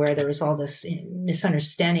mainstream where there was all this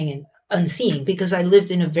misunderstanding and unseeing, because I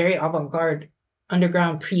lived in a very avant-garde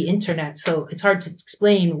underground pre-internet, so it's hard to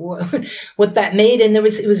explain what that made. And it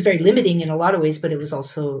was very limiting in a lot of ways, but it was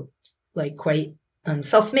also like quite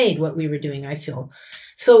self-made what we were doing, I feel.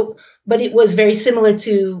 So, but it was very similar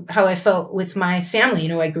to how I felt with my family. You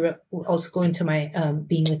know, I grew up also going to my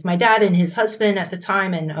being with my dad and his husband at the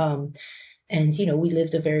time, and you know, we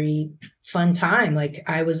lived a very fun time. Like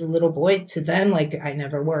I was a little boy to them. Like I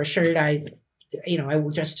never wore a shirt. I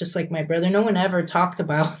would dress just like my brother. No one ever talked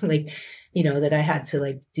about like, you know, that I had to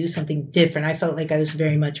like do something different. I felt like I was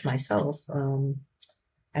very much myself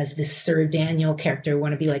as this Sir Daniel character,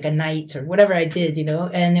 want to be like a knight or whatever I did, you know.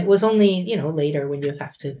 And it was only, you know, later when you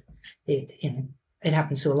have to, it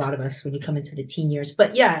happens to a lot of us when you come into the teen years.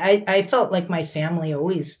 But yeah, I felt like my family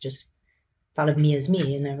always just thought of me as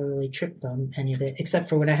me and never really tripped on any of it, except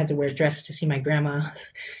for when I had to wear a dress to see my grandma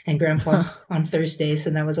and grandpa on Thursdays.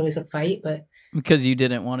 And that was always a fight, but because you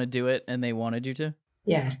didn't want to do it and they wanted you to.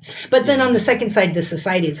 Yeah. But then on the second side, the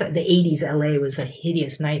society, it's like the 80s LA was a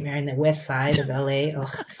hideous nightmare, and the west side of LA.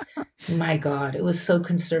 Oh, my God. It was so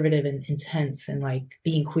conservative and intense. And like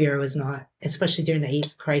being queer was not, especially during the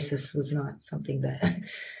AIDS crisis, was not something that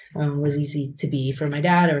was easy to be for my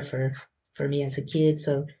dad or for me as a kid.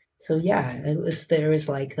 So yeah, there was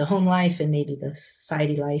like the home life and maybe the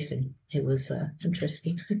society life, and it was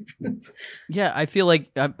interesting. Yeah, I feel like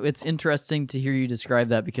it's interesting to hear you describe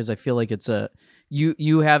that, because I feel like it's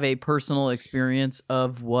you have a personal experience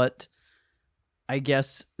of what I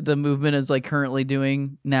guess the movement is like currently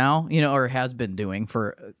doing now, or has been doing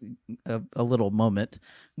for a little moment,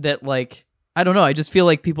 that like, I don't know. I just feel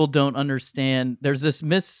like people don't understand. There's this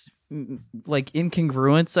like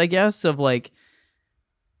incongruence, I guess, of like,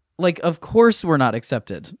 of course we're not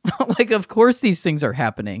accepted. Like, of course these things are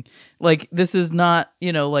happening. Like, this is not,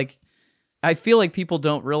 like, I feel like people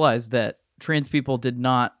don't realize that trans people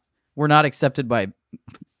were not accepted by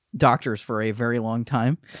doctors for a very long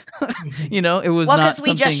time. It was not because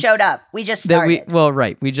we just showed up. We just that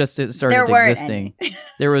started. we just started There weren't existing. any.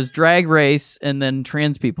 There was Drag Race, and then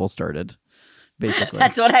trans people started, basically.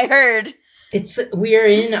 That's what I heard. We're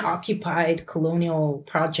in an occupied colonial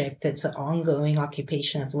project that's an ongoing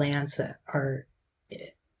occupation of lands that are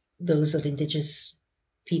those of indigenous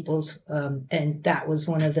peoples, and that was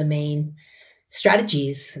one of the main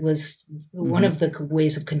strategies, was one of the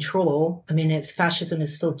ways of control. I mean, fascism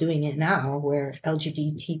is still doing it now, where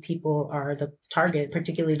LGBT people are the target,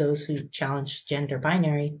 particularly those who challenge gender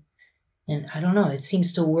binary. And I don't know, it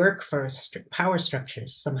seems to work for power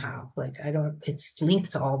structures somehow. Like, it's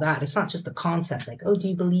linked to all that. It's not just a concept like, oh, do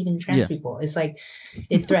you believe in trans people? It's like,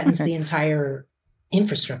 it threatens the entire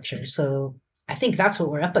infrastructure. So I think that's what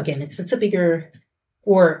we're up against. It's a bigger,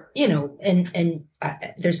 there's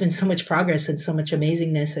been so much progress and so much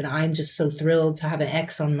amazingness. And I'm just so thrilled to have an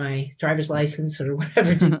X on my driver's license or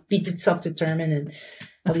whatever to be self-determined, and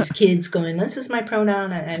all these kids going, this is my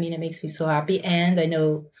pronoun. I mean, it makes me so happy. And I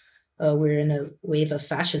know we're in a wave of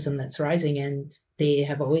fascism that's rising, and they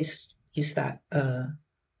have always used that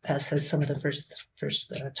us as some of the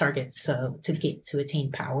first targets. So to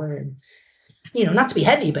attain power, and not to be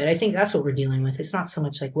heavy, but I think that's what we're dealing with. It's not so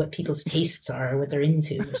much like what people's tastes are, or what they're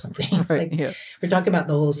into, or something. It's we're talking about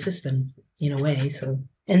the whole system in a way. So.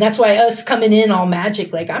 And that's why us coming in all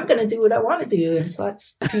magic, like, I'm going to do what I want to do. And so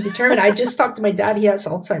that's predetermined. I just talked to my dad. He has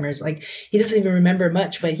Alzheimer's. Like, he doesn't even remember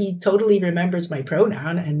much, but he totally remembers my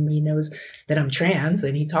pronoun, and he knows that I'm trans,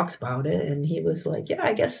 and he talks about it. And he was like, yeah,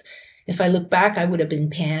 I guess if I look back, I would have been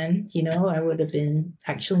pan, I would have been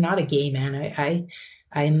actually not a gay man.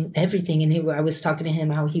 I'm everything. And I was talking to him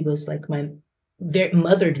how he was like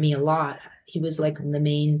mothered me a lot. He was like the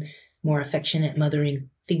main, more affectionate mothering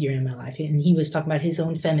figure in my life, and he was talking about his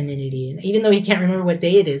own femininity, and even though he can't remember what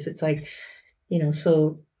day it is, it's like,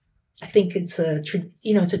 so I think it's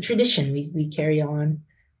it's a tradition we carry on,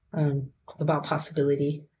 about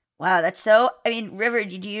possibility. Wow, that's River,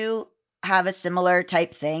 did you have a similar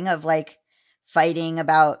type thing of like fighting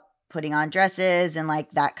about putting on dresses and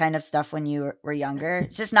like that kind of stuff when you were younger?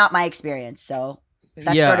 It's just not my experience, so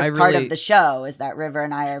that's sort of part of the show, is that River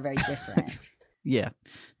and I are very different. Yeah,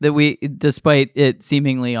 that we, despite it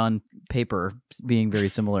seemingly on paper being very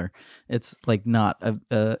similar, it's like not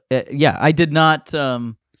I did not.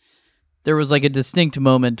 There was like a distinct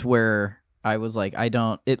moment where I was like,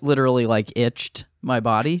 it literally like itched my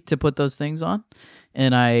body to put those things on,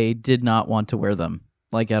 and I did not want to wear them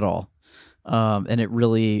like at all. And it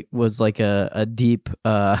really was like a deep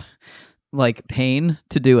like pain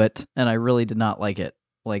to do it, and I really did not like it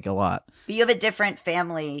like a lot. But you have a different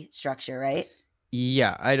family structure, right?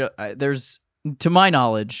 Yeah, there's, to my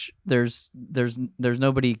knowledge, there's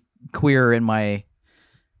nobody queer in my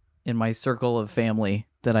circle of family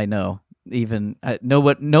that I know. Even no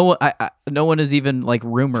one is even like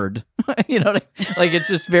rumored. Like, it's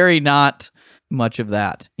just very not much of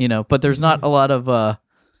that. But there's not a lot of.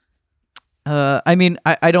 I mean,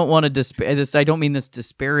 I don't want to I don't mean this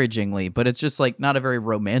disparagingly, but it's just like not a very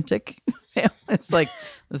romantic. It's like,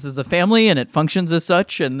 this is a family and it functions as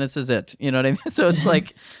such, and this is it. You know what I mean? So it's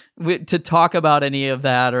like, to talk about any of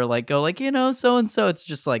that, or like go like, so and so, it's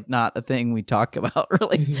just like not a thing we talk about.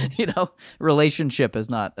 Really, relationship is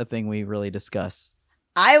not a thing we really discuss.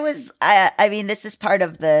 I mean, this is part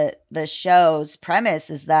of the show's premise,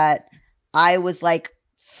 is that I was like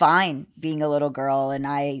fine being a little girl, and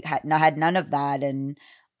I had none of that, and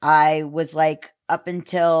I was like, up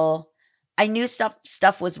until I knew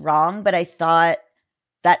stuff was wrong, but I thought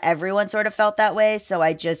that everyone sort of felt that way. So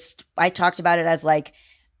I talked about it as like,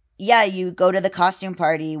 yeah, you go to the costume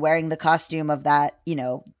party wearing the costume of that,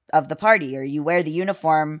 of the party, or you wear the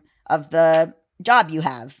uniform of the job you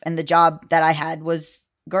have. And the job that I had was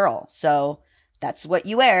girl. So that's what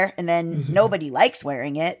you wear. And then nobody likes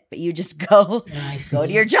wearing it, but you just go to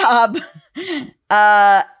your job.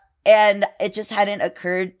 And it just hadn't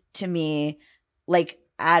occurred to me like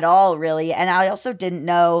at all, really. And I also didn't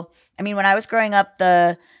know, I mean, when I was growing up,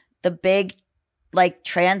 the big like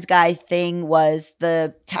trans guy thing was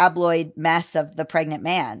the tabloid mess of The Pregnant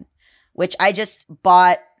Man, which I just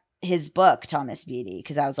bought his book, Thomas Beatty,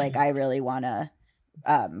 because I was like, I really want to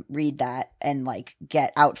read that and like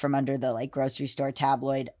get out from under the like grocery store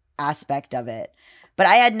tabloid aspect of it. But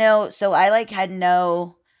I had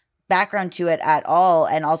no background to it at all,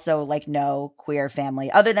 and also like no queer family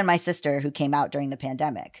other than my sister who came out during the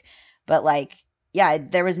pandemic. But like, yeah,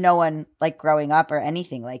 there was no one like growing up or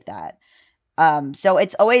anything like that. So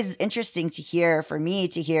it's always interesting for me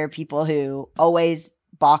to hear people who always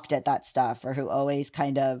balked at that stuff, or who always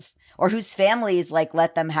or whose families like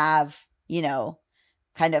let them have,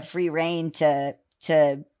 kind of free reign to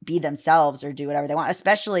be themselves or do whatever they want,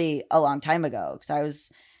 especially a long time ago. Because I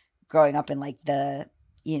was growing up in like the,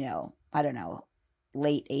 I don't know,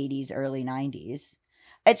 late 80s, early 90s.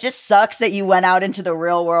 It just sucks that you went out into the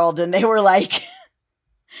real world and they were like,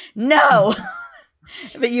 no.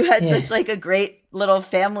 But you had such like a great little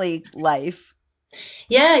family life.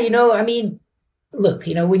 Yeah, I mean, look,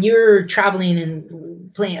 when you're traveling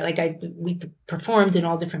and playing, like we performed in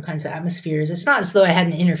all different kinds of atmospheres. It's not as though I had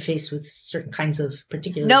an interface with certain kinds of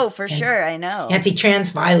particular. No, for sure, I know,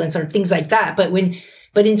 anti-trans violence or things like that.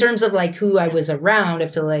 But in terms of like who I was around, I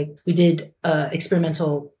feel like we did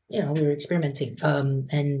experimental. We were experimenting, and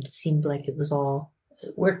it seemed like it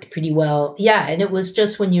worked pretty well. Yeah, and it was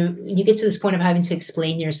just when you get to this point of having to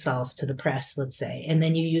explain yourself to the press, let's say, and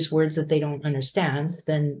then you use words that they don't understand,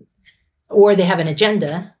 or they have an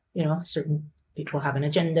agenda, certain people have an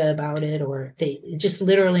agenda about it, or they just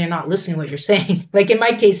literally are not listening to what you're saying. Like in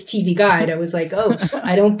my case, TV Guide, I was like, oh,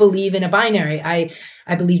 I don't believe in a binary. I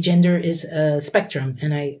believe gender is a spectrum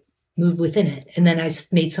and I move within it. And then I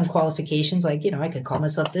made some qualifications like, I could call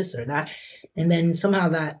myself this or that. And then somehow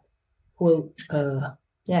that quote,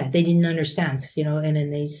 they didn't understand, and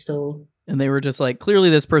then they still. And they were just like, clearly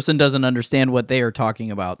this person doesn't understand what they are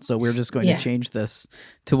talking about. So we're just going to change this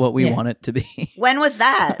to what we want it to be. When was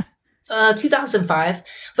that? 2005.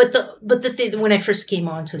 But the thing, when I first came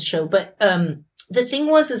on to the show, but the thing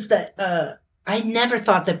is that I never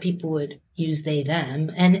thought that people would use they,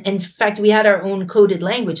 them. And in fact, we had our own coded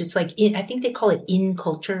language. It's like, I think they call it in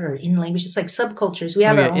culture or in language. It's like subcultures. We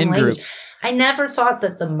have our own language. Group. I never thought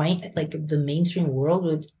that the mainstream world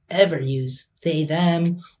would ever use they,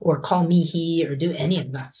 them, or call me he, or do any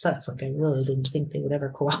of that stuff. Like, I really didn't think they would ever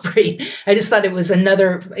cooperate. I just thought it was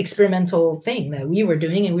another experimental thing that we were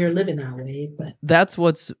doing, and we were living that way. But that's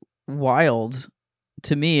what's wild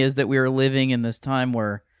to me, is that we are living in this time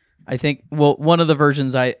where I think, one of the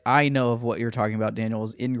versions I know of what you're talking about, Daniel,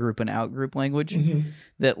 is in-group and out-group language. Mm-hmm.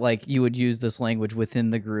 That like you would use this language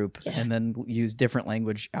within the group and then use different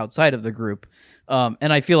language outside of the group.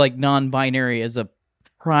 And I feel like non-binary is a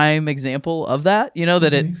prime example of that,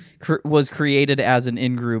 that it was created as an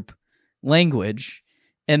in-group language.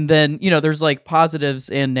 And then, there's like positives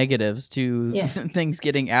and negatives to things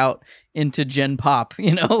getting out into Gen Pop,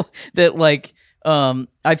 that like...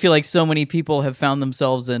 I feel like so many people have found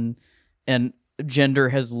themselves and gender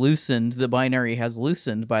has loosened, the binary has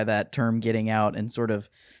loosened by that term getting out and sort of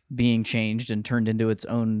being changed and turned into its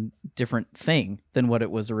own different thing than what it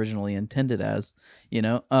was originally intended as,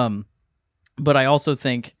 but I also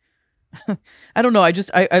think, I don't know,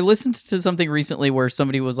 I listened to something recently where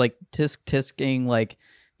somebody was like tisking like,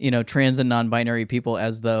 trans and non-binary people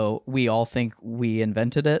as though we all think we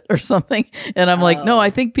invented it or something. And I'm like, no, I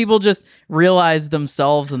think people just realize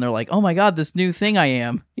themselves and they're like, oh my God, this new thing I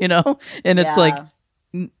am, And it's like,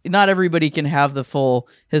 not everybody can have the full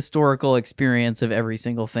historical experience of every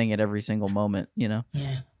single thing at every single moment, Yeah.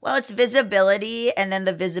 Well, it's visibility. And then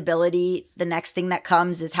the next thing that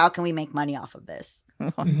comes is how can we make money off of this?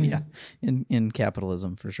 Yeah, in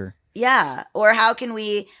capitalism for sure. Yeah, or how can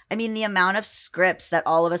we? I mean, the amount of scripts that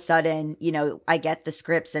all of a sudden, I get the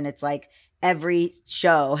scripts, and it's like every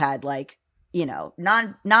show had like,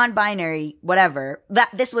 non-binary whatever. That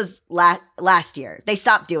this was last year. They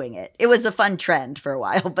stopped doing it. It was a fun trend for a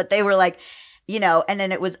while, but they were like, and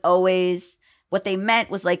then it was always what they meant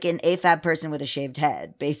was like an AFAB person with a shaved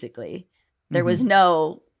head. Basically, there was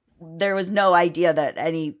no idea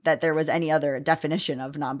that there was any other definition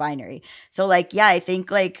of non-binary. So like, I think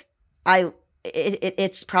like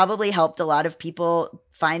it's probably helped a lot of people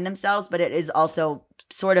find themselves, but it is also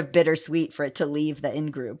sort of bittersweet for it to leave the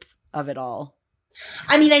in-group of it all.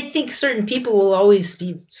 I mean, I think certain people will always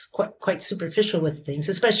be quite superficial with things,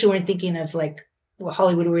 especially when thinking of like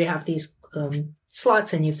Hollywood, where you have these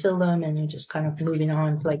slots and you fill them and you're just kind of moving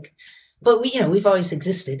on. Like, but we've always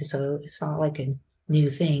existed, so it's not like a new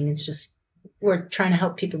thing. It's just we're trying to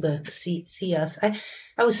help people to see us.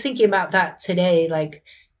 I was thinking about that today, like,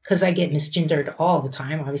 because I get misgendered all the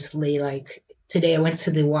time. Obviously, like today I went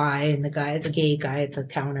to the Y and the gay guy at the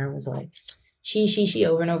counter was like she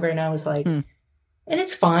over and over, and I was like, And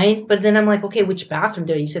it's fine. But then I'm like, okay, which bathroom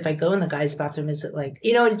do I use? If I go in the guy's bathroom, is it like,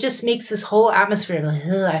 it just makes this whole atmosphere of like,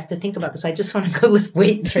 I have to think about this. I just want to go lift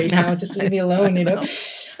weights right now. Just leave me alone,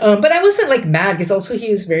 But I wasn't like mad because also he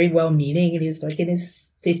was very well meaning and he was like in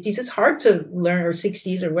his 50s. It's hard to learn, or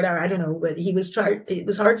 60s or whatever. I don't know. But it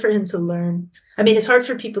was hard for him to learn. I mean, it's hard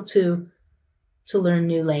for people to learn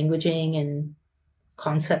new languaging and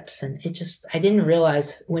concepts. And I didn't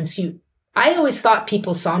realize I always thought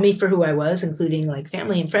people saw me for who I was, including like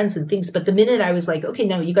family and friends and things. But the minute I was like, okay,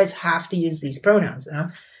 no, you guys have to use these pronouns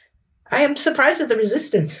now. I am surprised at the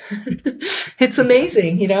resistance. It's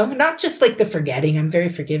amazing, not just like the forgetting. I'm very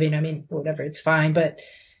forgiving. I mean, whatever, it's fine. But,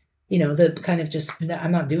 the kind of just,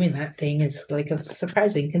 I'm not doing that thing is like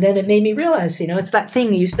surprising. And then it made me realize, it's that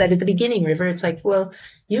thing you said at the beginning, River. It's like, well,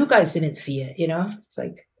 you guys didn't see it, It's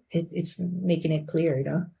like, it's making it clear,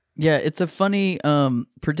 Yeah, it's a funny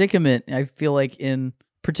predicament, I feel like,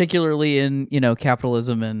 particularly in,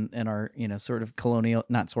 capitalism and our, sort of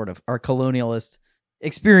our colonialist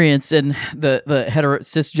experience and the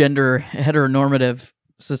cisgender heteronormative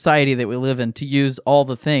society that we live in, to use all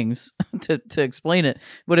the things to explain it.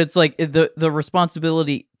 But it's like the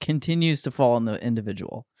responsibility continues to fall on the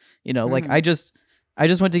individual. Like I just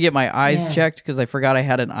went to get my eyes checked because I forgot I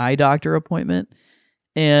had an eye doctor appointment,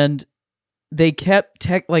 and they kept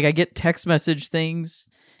I get text message things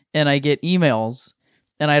and I get emails,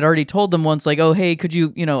 and I'd already told them once, like, oh, hey, could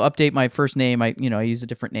you, update my first name? I use a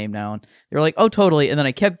different name now. And they were like, oh, totally. And then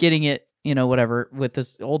I kept getting it, whatever, with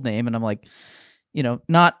this old name. And I'm like,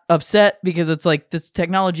 not upset because it's like this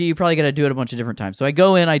technology, you probably got to do it a bunch of different times. So I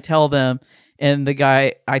go in, I tell them, and the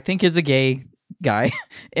guy, I think is a gay guy.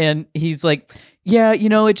 And he's like, yeah,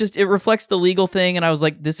 it reflects the legal thing. And I was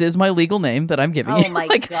like, this is my legal name that I'm giving you. Oh my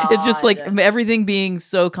like, God. It's just like everything being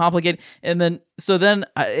so complicated. And then,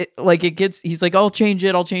 he's like, I'll change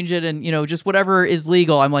it. And, just whatever is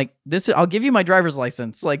legal. I'm like, I'll give you my driver's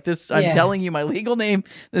license. Like this, I'm telling you my legal name.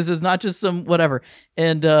 This is not just some whatever.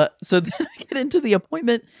 And so then I get into the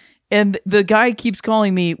appointment, and the guy keeps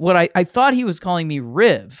calling me what I thought he was calling me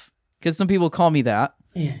Riv, because some people call me that.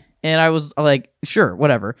 Yeah. And I was like, sure,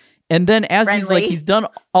 whatever. And then as he's done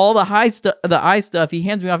all the eye stuff, he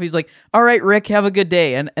hands me off. He's like, all right, Rick, have a good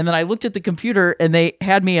day. And then I looked at the computer, and they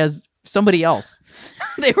had me as somebody else.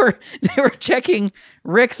 they were checking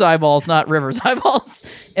Rick's eyeballs, not River's eyeballs.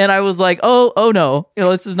 And I was like, oh no,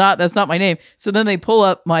 that's not my name. So then they pull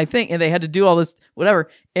up my thing, and they had to do all this, whatever.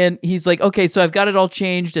 And he's like, okay, so I've got it all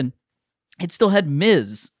changed, and it still had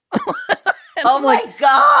Ms. Oh my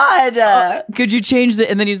God. Could you change the?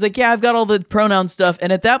 And then he's like, yeah, I've got all the pronoun stuff.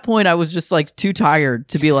 And at that point, I was just like too tired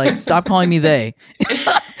to be like, stop calling me they.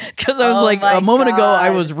 Because I was like, a moment ago,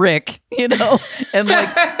 I was Rick, and like,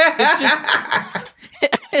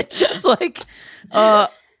 it's just like, I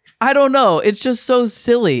don't know. It's just so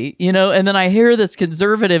silly, and then I hear this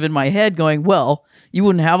conservative in my head going, well, you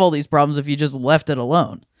wouldn't have all these problems if you just left it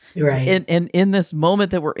alone. Right. And in this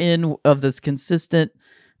moment that we're in of this consistent,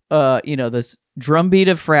 this drumbeat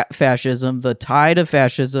of fascism, the tide of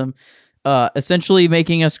fascism, essentially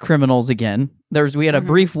making us criminals again. We had a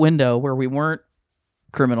brief window where we weren't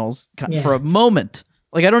criminals for a moment.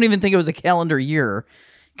 Like, I don't even think it was a calendar year,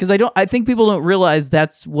 because I think people don't realize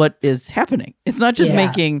that's what is happening. It's not just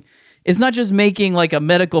making like a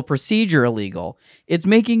medical procedure illegal. It's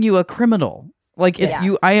making you a criminal. Like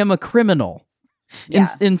I am a criminal.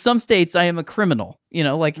 In some states, I am a criminal,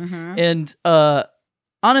 and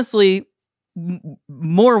honestly,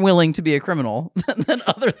 more willing to be a criminal than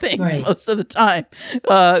other things most of the time.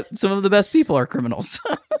 Some of the best people are criminals.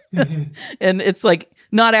 And it's like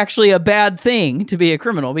not actually a bad thing to be a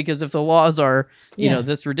criminal, because if the laws are,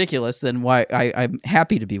 this ridiculous, then why I'm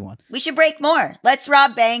happy to be one. We should break more. Let's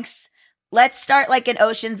rob banks. Let's start like an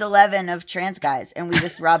Ocean's 11 of trans guys, and we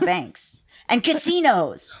just rob banks. And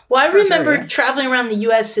casinos. Well, I remember traveling around the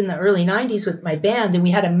U.S. in the early 90s with my band, and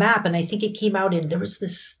we had a map, and I think it came out there was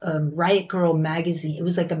this Riot Girl magazine. It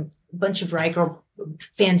was like a bunch of Riot Girl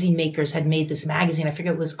fanzine makers had made this magazine. I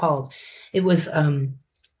forget what it was called. It was,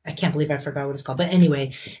 I can't believe I forgot what it's called. But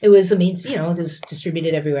anyway, it was, it was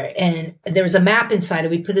distributed everywhere. And there was a map inside it.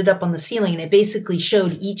 We put it up on the ceiling, and it basically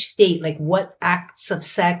showed each state, like what acts of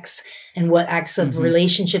sex and what acts of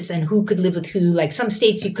relationships and who could live with who. Like some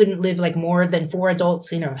states you couldn't live like more than 4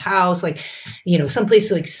 adults in a house. Like, some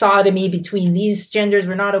places like sodomy between these genders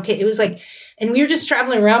were not okay. It was like, and we were just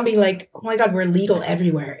traveling around being like, oh my God, we're legal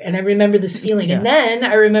everywhere. And I remember this feeling. Yeah. And then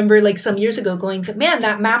I remember like some years ago going, man,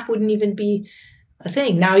 that map wouldn't even be a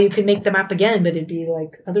thing. Now you could make the map again, but it'd be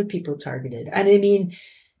like other people targeted. And I mean,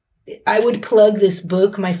 I would plug this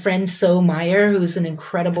book, my friend So Meyer, who's an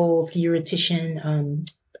incredible theoretician,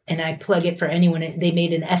 and I plug it for anyone. They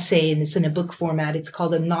made an essay, and it's in a book format. It's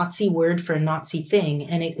called A Nazi Word for a Nazi Thing.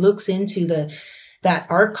 And it looks into that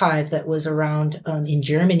archive that was around in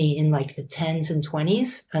Germany in like the 10s and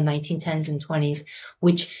 20s, 1910s and 20s,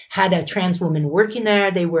 which had a trans woman working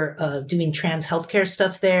there. They were doing trans healthcare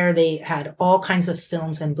stuff there. They had all kinds of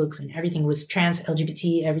films and books, and everything was trans,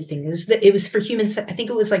 LGBT, everything. It was for human. I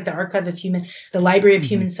think it was like the the Library of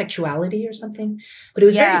Human Sexuality or something. But it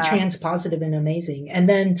was very trans positive and amazing. And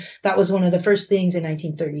then that was one of the first things in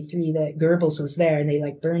 1933 that Goebbels was there, and they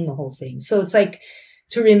like burned the whole thing. So it's like,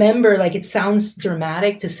 to remember, like, it sounds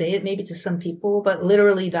dramatic to say it maybe to some people, but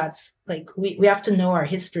literally that's like, we have to know our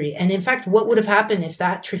history. And in fact, what would have happened if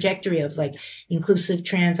that trajectory of like inclusive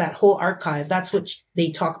trans, that whole archive, that's what they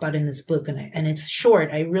talk about in this book. And it's short.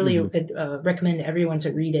 I really recommend everyone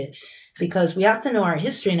to read it, because we have to know our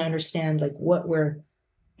history and understand like what we're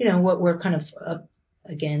kind of up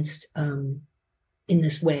against, in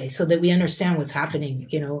this way, so that we understand what's happening.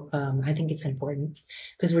 I think it's important,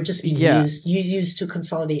 because we're just being used to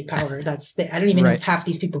consolidate power. I don't even know if half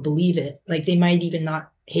these people believe it. Like, they might even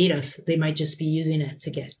not hate us. They might just be using it to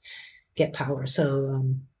get power.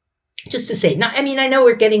 So just to say, I know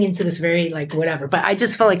we're getting into this very like whatever, but I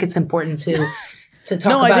just felt like it's important to talk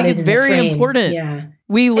about it. I think it's very important. Yeah.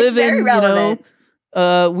 We live in,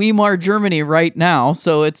 Weimar Germany right now.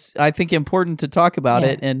 So it's, I think, important to talk about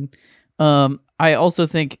it. And I also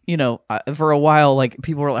think, for a while, like,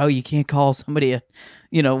 people were like, oh, you can't call somebody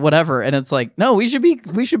whatever. And it's like, no, we should be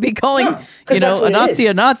calling,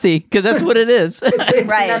 a Nazi, because that's what it is. It's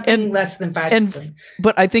right. Nothing less than fascism.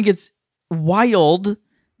 But I think it's wild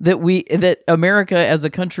that America as a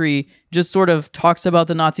country just sort of talks about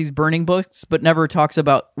the Nazis burning books, but never talks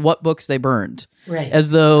about what books they burned. Right. As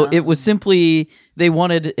though it was simply they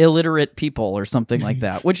wanted illiterate people or something like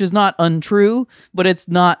that, which is not untrue, but it's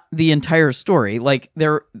not the entire story. Like,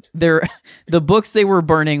 the books they were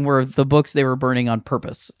burning were the books they were burning on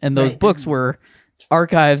purpose. And those books were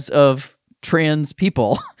archives of trans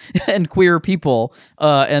people and queer people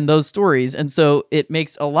and those stories. And so it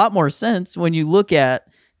makes a lot more sense when you look at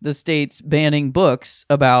the states banning books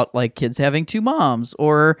about like kids having two moms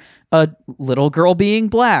or a little girl being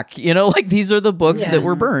black. Like, these are the books that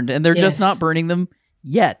were burned, and they're just not burning them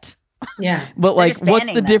yet. Yeah. But like,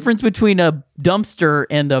 what's the difference between a dumpster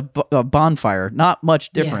and a bonfire? Not much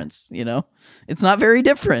difference, It's not very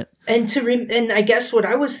different. And and I guess what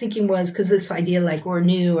I was thinking was, because this idea like we're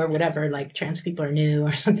new or whatever, like trans people are new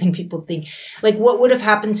or something, people think like, what would have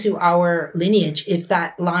happened to our lineage if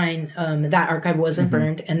that line, that archive wasn't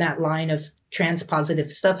burned, and that line of trans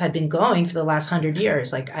positive stuff had been going for the last 100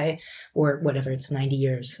 years, or whatever, it's 90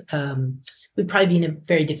 years, we'd probably be in a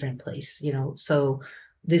very different place, So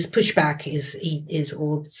this pushback is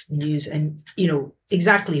old news. And,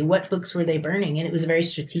 exactly what books were they burning? And it was very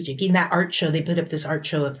strategic. In that art show, they put up this art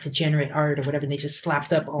show of degenerate art or whatever. And they just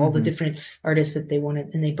slapped up all the different artists that they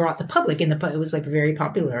wanted. And they brought the public, and it was like very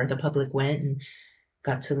popular. The public went and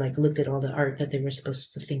got to like look at all the art that they were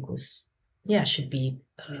supposed to think was, should be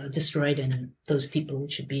destroyed. And those people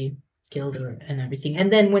should be killed and everything.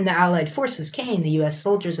 And then when the Allied forces came, the US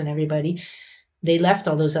soldiers and everybody, they left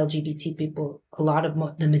all those LGBT people, a lot of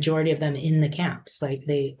the majority of them, in the camps. Like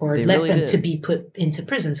they left really them to be put into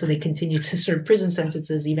prison. So they continued to serve prison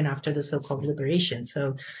sentences even after the so-called liberation.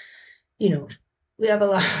 So, we have a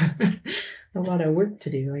lot of work to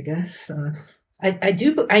do, I guess.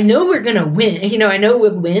 I know we're going to win. I know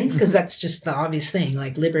we'll win, because that's just the obvious thing.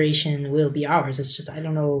 Like, liberation will be ours. It's just, I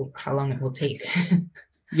don't know how long it will take.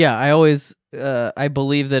 Yeah, I always, I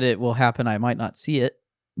believe that it will happen. I might not see it.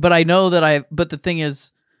 But I know that but the thing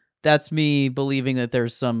is, that's me believing that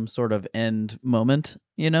there's some sort of end moment,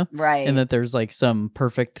 Right. And that there's like some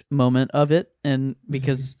perfect moment of it. And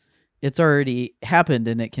because it's already happened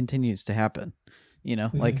and it continues to happen,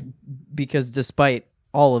 like, because despite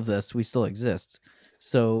all of this, we still exist.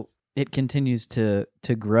 So it continues to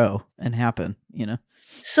grow and happen,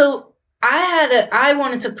 So I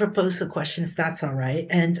wanted to propose a question, if that's all right.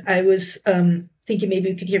 And I was thinking maybe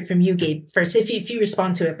we could hear from you, Gabe, first, if you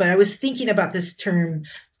respond to it. But I was thinking about this term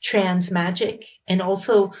trans magic, and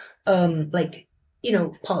also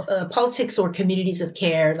politics or communities of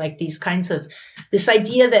care, like these kinds of, this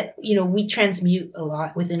idea that, we transmute a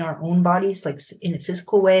lot within our own bodies, like in a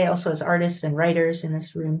physical way, also as artists and writers in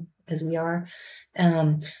this room, as we are.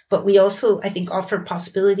 But we also, I think, offer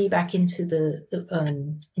possibility back into the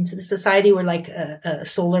society. We're like a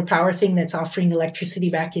solar power thing that's offering electricity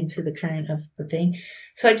back into the current of the thing.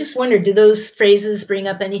 So I just wonder, do those phrases bring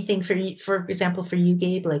up anything for you, for example, for you,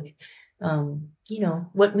 Gabe? Like,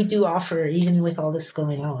 what we do offer, even with all this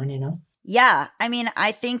going on, Yeah. I mean,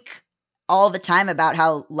 I think all the time about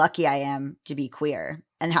how lucky I am to be queer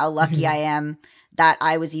and how lucky I am that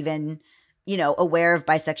I was even, you know, aware of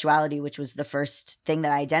bisexuality, which was the first thing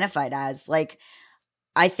that I identified as. Like,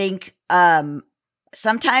 I think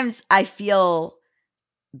sometimes I feel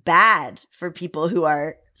bad for people who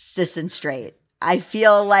are cis and straight. I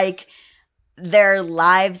feel like their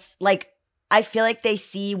lives, like, I feel like they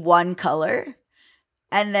see one color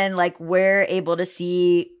and then like we're able to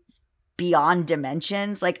see beyond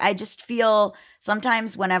dimensions. Like, I just feel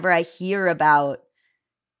sometimes whenever I hear about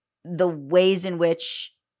the ways in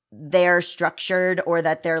which they're structured or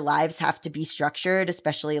that their lives have to be structured,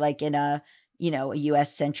 especially like in a, you know, a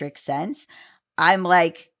US centric sense, I'm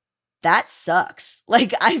like, that sucks.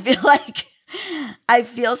 Like, I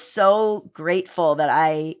feel so grateful that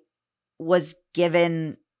I was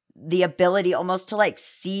given the ability almost to like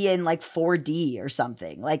see in like 4D or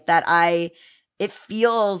something like that. It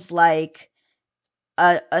feels like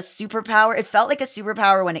a superpower. It felt like a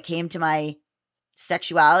superpower when it came to my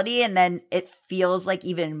sexuality. And then it feels like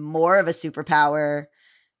even more of a superpower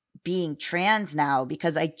being trans now,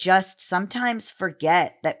 because I just sometimes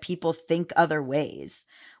forget that people think other ways,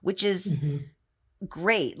 which is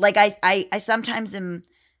great. Like I sometimes am,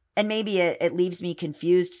 and maybe it leaves me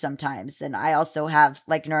confused sometimes. And I also have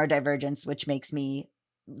like neurodivergence, which makes me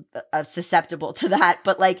susceptible to that.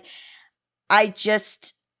 But like, I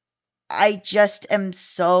just am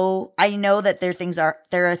so, I know that there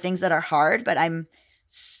are things that are hard, but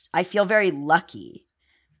I feel very lucky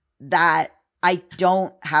that I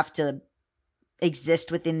don't have to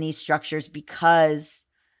exist within these structures because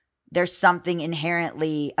there's something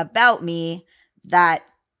inherently about me that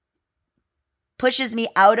pushes me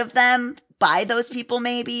out of them by those people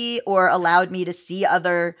maybe, or allowed me to see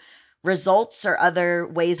other results or other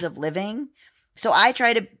ways of living. So I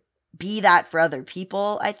try to be that for other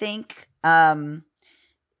people, I think. And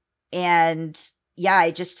yeah,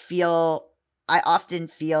 I often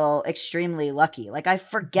feel extremely lucky. Like, I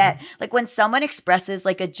forget, like when someone expresses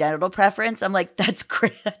like a genital preference, I'm like, that's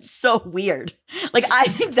great. That's so weird. Like, I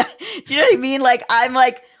think that, do you know what I mean? Like, I'm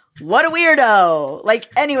like, what a weirdo. Like,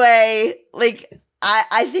 anyway, like,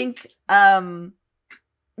 I think,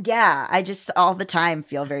 yeah, I just all the time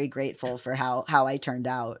feel very grateful for how I turned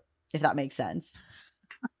out, if that makes sense.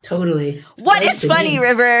 Totally. What is funny,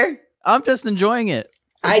 River? I'm just enjoying it.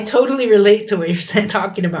 I totally relate to what you're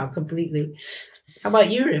talking about completely. How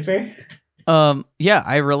about you, River? Yeah,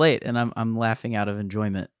 I relate, and I'm laughing out of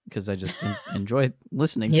enjoyment because I just enjoy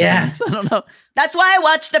listening to things. I don't know. That's why I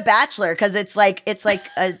watch The Bachelor, because it's like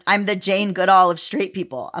I'm the Jane Goodall of straight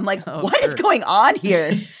people. I'm like, what is going on here?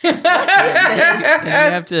 What is this? And you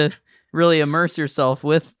have to really immerse yourself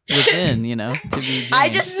within, you know, to be Jane. I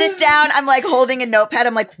just sit down, I'm like holding a notepad,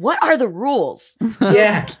 I'm like, what are the rules?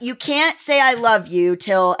 Yeah. You can't say I love you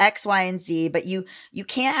till X, Y, and Z, but you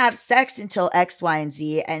can't have sex until X, Y, and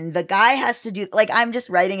Z, and the guy has to do, like, I'm just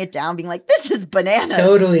writing it down, being like, this is bananas.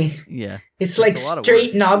 Totally. Yeah. It's like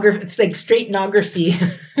straightnography. It's like straightnography.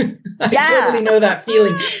 I totally know that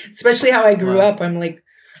feeling, especially how I grew up. I'm like,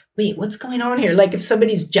 wait, what's going on here? Like, if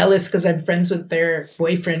somebody's jealous because I'm friends with their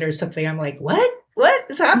boyfriend or something, I'm like, what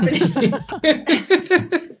is happening?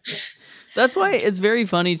 That's why it's very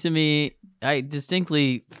funny to me. I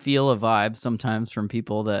distinctly feel a vibe sometimes from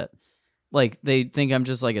people that, like, they think I'm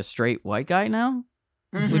just like a straight white guy now,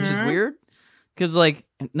 which is weird. Because, like,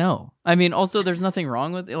 no. I mean, also, there's nothing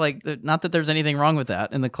wrong with it. Like, not that there's anything wrong with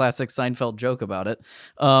that, and the classic Seinfeld joke about it.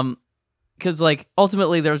 Because, like,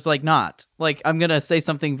 ultimately there's, like, not. Like, I'm going to say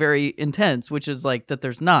something very intense, which is, like, that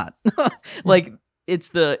there's not. Like, it's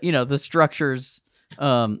the, you know, the structures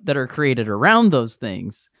that are created around those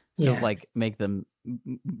things to, like, make them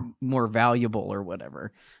more valuable or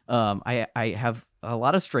whatever. I have a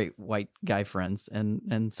lot of straight white guy friends,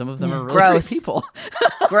 and some of them are really great people.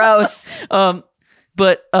 Gross.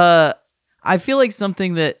 But I feel like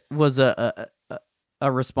something that was a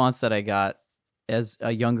response that I got as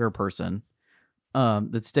a younger person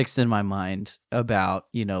that sticks in my mind about,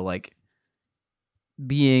 you know, like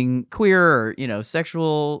being queer or, you know,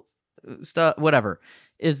 sexual stuff, whatever,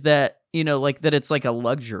 is that, you know, like that it's like a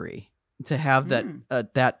luxury to have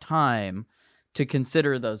that time to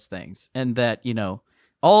consider those things, and that, you know,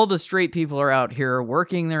 all the straight people are out here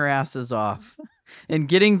working their asses off and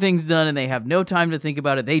getting things done, and they have no time to think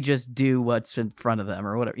about it. They just do what's in front of them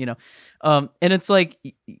or whatever, you know? And it's like,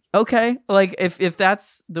 okay, like if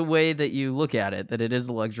that's the way that you look at it, that it is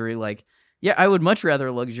a luxury, like, yeah, I would much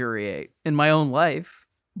rather luxuriate in my own life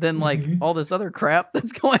than like all this other crap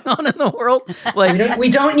that's going on in the world. Like, we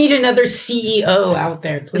don't need another CEO out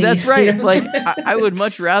there, please. That's right. You know? Like, I would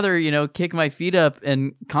much rather, you know, kick my feet up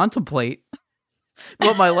and contemplate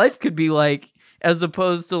what my life could be like, as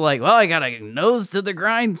opposed to like, well, I got a nose to the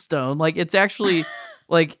grindstone. Like it's actually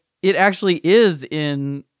like it actually is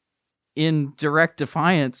in direct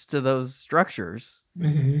defiance to those structures.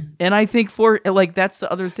 And I think for like that's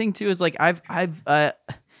the other thing too, is like I've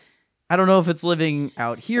I don't know if it's living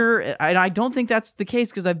out here, and I don't think that's the case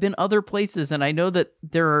because I've been other places, and I know that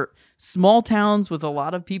there are small towns with a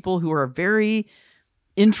lot of people who are very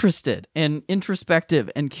interested and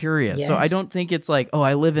introspective and curious. Yes. So I don't think it's like, oh,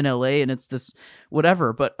 I live in LA and it's this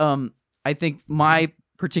whatever. But I think my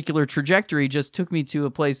particular trajectory just took me to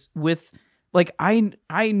a place with like I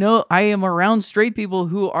know I am around straight people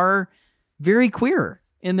who are very queer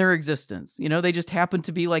in their existence. You know, they just happen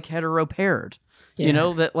to be like hetero paired. Yeah. You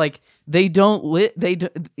know, that like they don't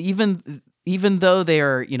even though they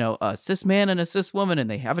are, you know, a cis man and a cis woman and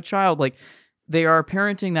they have a child, like they are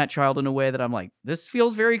parenting that child in a way that I'm like, this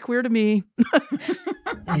feels very queer to me.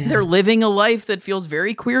 Yeah. They're living a life that feels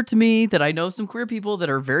very queer to me, that I know some queer people that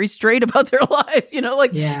are very straight about their lives, you know,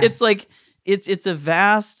 like it's like it's a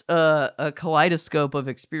vast a kaleidoscope of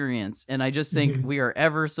experience. And I just think we are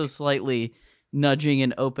ever so slightly nudging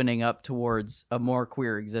and opening up towards a more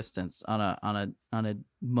queer existence on a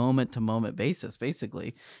moment to moment basis,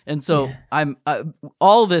 basically. And so I'm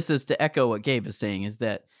all this is to echo what Gabe is saying, is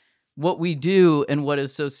that what we do and what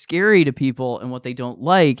is so scary to people and what they don't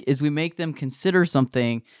like is we make them consider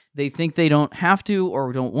something they think they don't have to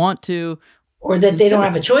or don't want to, or that they don't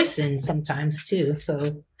have a choice in sometimes too.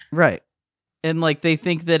 So right. And like they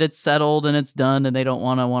think that it's settled and it's done and they don't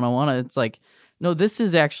want to. It's like, no, this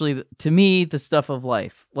is actually, to me, the stuff of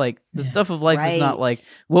life. Like, the stuff of life is not like,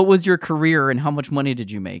 what was your career and how much money did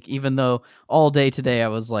you make? Even though all day today I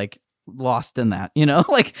was like lost in that, you know?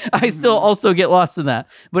 Like, I still also get lost in that.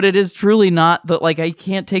 But it is truly not that, like, I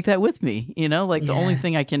can't take that with me, you know? Like, the only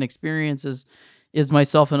thing I can experience is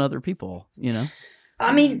myself and other people, you know?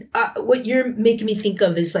 I mean, what you're making me think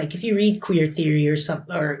of is like, if you read queer theory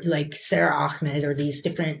or like Sarah Ahmed or these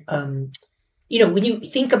different, you know, when you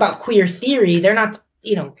think about queer theory, they're not,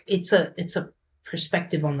 you know, it's a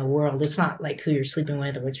perspective on the world. It's not like who you're sleeping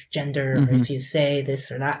with or what's your gender or if you say this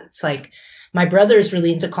or that. It's like, my brother is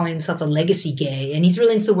really into calling himself a legacy gay, and he's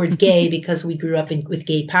really into the word gay because we grew up with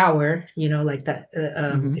gay power, you know, like that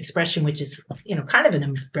expression, which is, you know, kind of an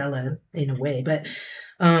umbrella in a way. But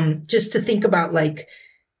just to think about like,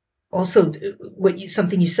 also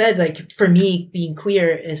something you said, like for me being queer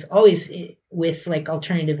is always with like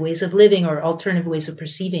alternative ways of living or alternative ways of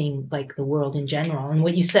perceiving like the world in general. And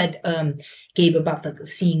what you said, Gabe, about the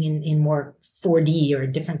seeing in more 4D or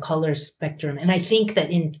a different color spectrum. And I think that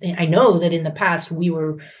I know that in the past we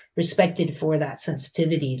were respected for that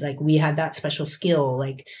sensitivity. Like we had that special skill,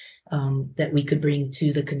 like that we could bring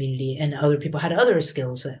to the community, and other people had other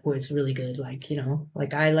skills that was really good. Like, you know,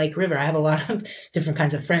 like I like River. I have a lot of different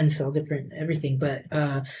kinds of friends, so different everything.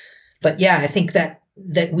 But yeah, I think that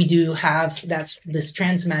we do have this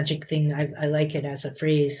trans magic thing. I like it as a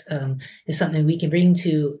phrase, is something we can bring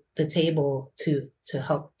to the table to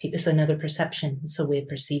help people. It's another perception. It's a way of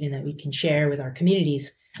perceiving that we can share with our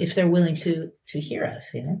communities if they're willing to hear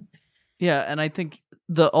us, you know? Yeah. And I think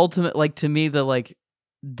the ultimate, like to me, the like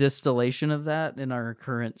distillation of that in our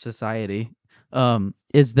current society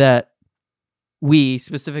is that we,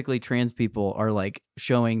 specifically trans people, are like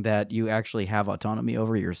showing that you actually have autonomy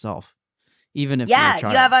over yourself, even if you're a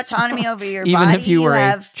child. You have autonomy over your even body. If you were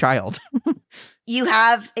a child. You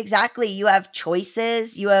have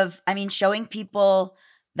choices. Showing people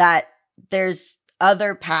that there's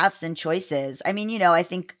other paths and choices. I mean, you know, I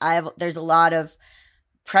think there's a lot of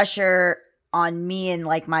pressure on me in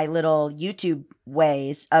like my little YouTube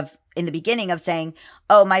ways in the beginning of saying,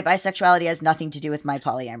 oh, my bisexuality has nothing to do with my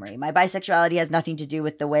polyamory. My bisexuality has nothing to do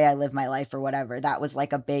with the way I live my life or whatever. That was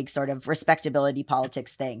like a big sort of respectability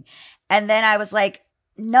politics thing. And then I was like,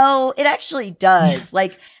 no, it actually does. Yeah.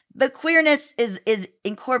 Like the queerness is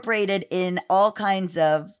incorporated in all kinds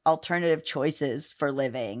of alternative choices for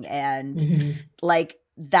living. And like,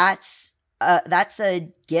 that's a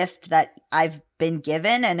gift that I've been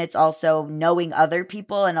given. And it's also knowing other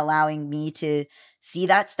people and allowing me to see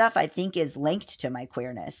that stuff, I think, is linked to my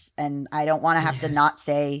queerness. And I don't want to have to not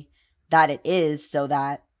say that it is, so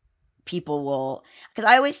that people will, because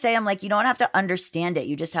I always say, I'm like, you don't have to understand it.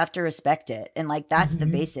 You just have to respect it. And like, that's the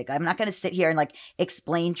basic. I'm not going to sit here and like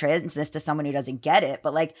explain transness to someone who doesn't get it.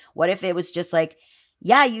 But like, what if it was just like,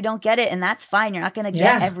 yeah, you don't get it and that's fine. You're not going to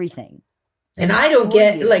get everything. And I don't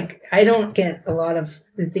get a lot of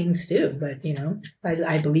the things too, but you know,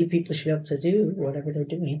 I believe people should be able to do whatever they're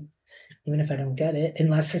doing. even if I don't get it,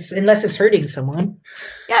 unless it's hurting someone.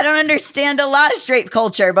 Yeah, I don't understand a lot of straight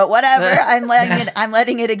culture, but whatever. I'm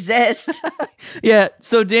letting it exist. Yeah.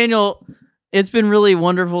 So Daniel, it's been really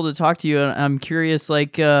wonderful to talk to you, and I'm curious,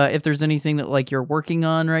 like, if there's anything that like you're working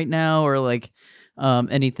on right now, or like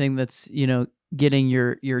anything that's getting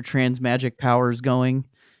your trans magic powers going.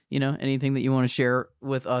 Anything that you want to share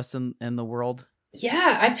with us and the world.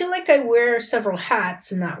 Yeah, I feel like I wear several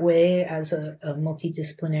hats in that way as a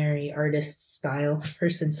multidisciplinary artist style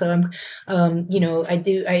person. So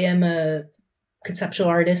I am a conceptual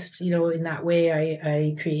artist, in that way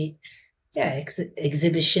I create,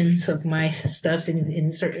 exhibitions of my stuff in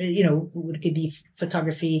certain, it could be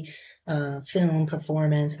photography, film,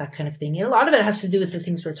 performance, that kind of thing. And a lot of it has to do with the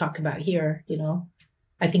things we're talking about here,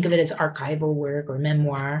 I think of it as archival work or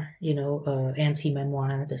memoir,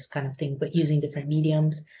 anti-memoir, this kind of thing, but using different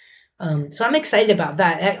mediums. So I'm excited about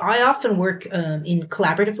that. I often work in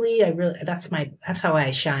collaboratively. That's how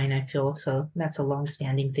I shine, I feel. So that's a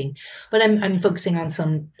long-standing thing. But I'm focusing on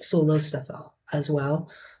some solo stuff as well.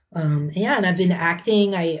 And I've been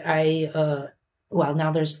acting.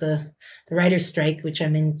 Now there's the writer's strike, which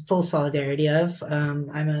I'm in full solidarity of.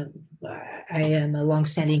 I am a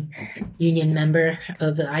longstanding union member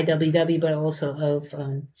of the IWW, but also of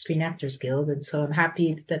Screen Actors Guild, and so I'm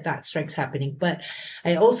happy that strike's happening. But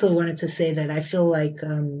I also wanted to say that I feel like,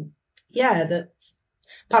 the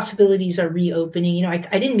possibilities are reopening. I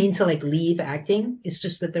didn't mean to like leave acting. It's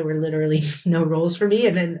just that there were literally no roles for me.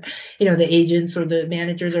 And then, the agents or the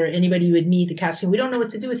managers or anybody you would meet, the casting, we don't know what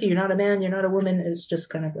to do with you. You're not a man. You're not a woman. It's just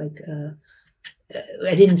kind of like,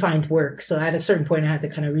 I didn't find work. So at a certain point, I had to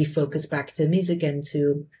kind of refocus back to music and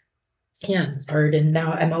to, art. And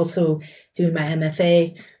now I'm also doing my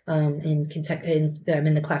MFA I'm in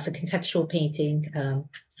the class of contextual painting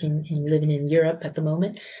in living in Europe at the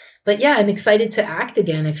moment. But yeah, I'm excited to act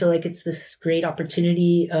again. I feel like it's this great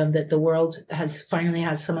opportunity that the world finally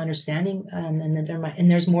has some understanding, and that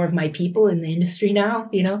there's more of my people in the industry now.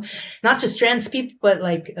 Not just trans people, but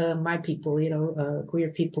like my people. Queer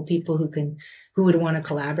people who would want to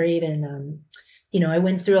collaborate. And I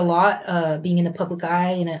went through a lot being in the public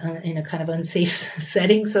eye in a kind of unsafe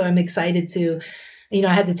setting. So I'm excited to.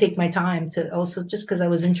 I had to take my time to also, just because I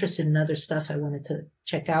was interested in other stuff I wanted to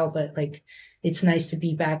check out, but like. It's nice to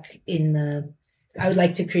be back I would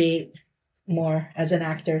like to create more as an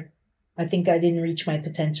actor. I think I didn't reach my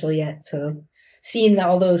potential yet. So seeing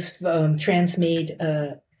all those trans-made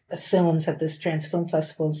films at this Trans Film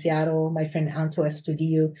Festival in Seattle, my friend Anto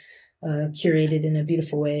Estudillo curated in a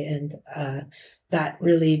beautiful way. And that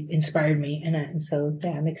really inspired me. And so,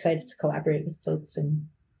 I'm excited to collaborate with folks. And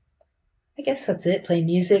I guess that's it. Play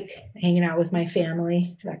music, hanging out with my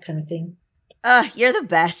family, that kind of thing. You're the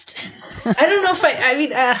best. I don't know if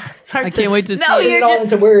it's hard. I can't wait to see it all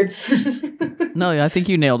into words. No, I think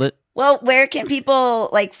you nailed it. Well, where can people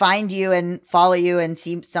like find you and follow you and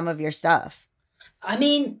see some of your stuff? I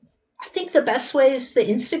think the best way is the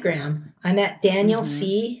Instagram. I'm at Daniel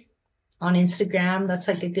C on Instagram. That's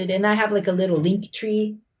like and I have like a little link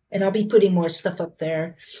tree, and I'll be putting more stuff up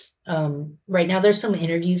there. Right now there's some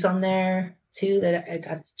interviews on there too that I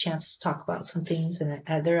got the chance to talk about some things, and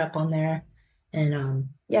they're up on there. And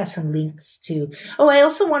some links too. Oh, I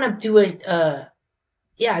also want to do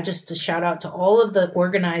just a shout out to all of the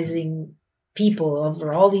organizing people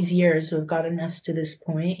over all these years who have gotten us to this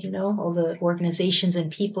point, all the organizations and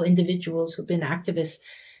people, individuals who've been activists,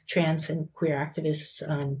 trans and queer activists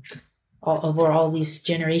over all these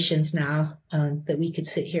generations now, that we could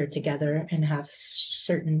sit here together and have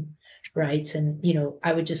certain rights. And,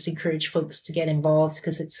 I would just encourage folks to get involved,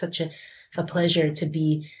 because it's such a pleasure to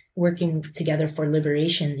be working together for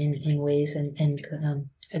liberation in ways, and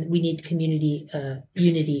we need community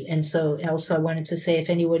unity. And so also I wanted to say, if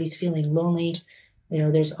anybody's feeling lonely,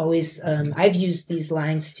 there's always I've used these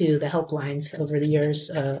lines too, the helplines over the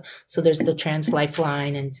years. So there's the Trans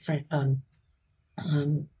Lifeline and different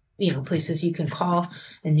places you can call,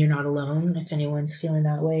 and you're not alone if anyone's feeling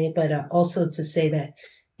that way. But also to say that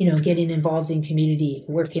getting involved in community,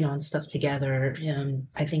 working on stuff together,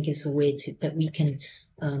 I think is a way that we can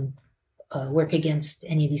work against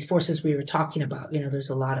any of these forces we were talking about. There's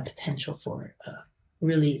a lot of potential for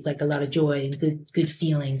really like a lot of joy and good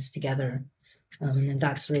feelings together. And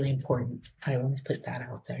that's really important. I want to put that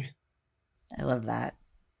out there. I love that.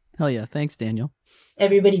 Hell yeah. Thanks, Daniel.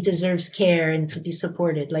 Everybody deserves care and to be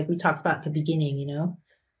supported, like we talked about at the beginning,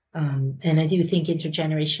 and I do think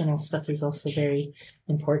intergenerational stuff is also very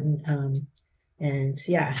important.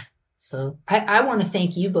 So I want to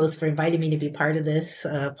thank you both for inviting me to be part of this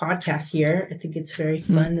podcast here. I think it's very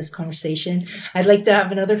fun, this conversation. I'd like to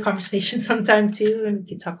have another conversation sometime too, and we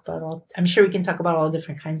can talk about I'm sure we can talk about all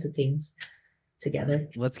different kinds of things together.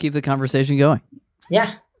 Let's keep the conversation going.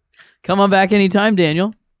 Yeah. Come on back anytime,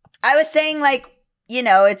 Daniel. I was saying, like, you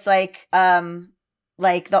know, it's like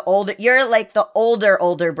the older, you're like the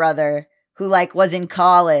older brother who like was in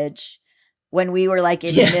college when we were like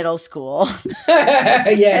in middle school.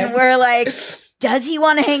 Yeah. And we're like, does he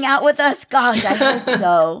want to hang out with us? Gosh, I hope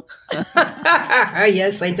so.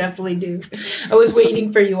 Yes, I definitely do. I was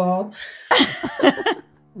waiting for you all.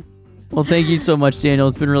 Well, thank you so much, Daniel.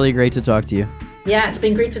 It's been really great to talk to you. Yeah, it's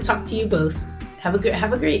been great to talk to you both. Have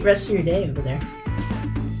a great rest of your day over there.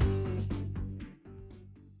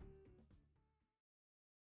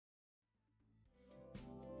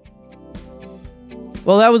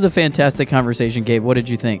 Well, that was a fantastic conversation, Gabe. What did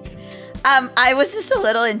you think? I was just a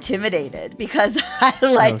little intimidated because I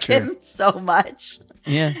like him so much.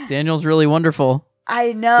 Yeah, Daniel's really wonderful.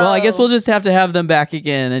 I know. Well, I guess we'll just have to have them back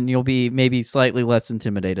again, and you'll be maybe slightly less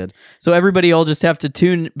intimidated. So everybody will just have to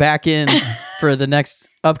tune back in for the next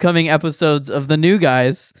upcoming episodes of The New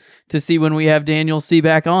Guys to see when we have Daniel C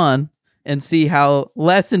back on and see how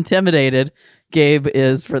less intimidated Gabe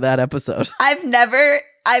is for that episode. I've never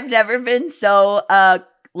been so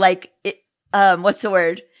what's the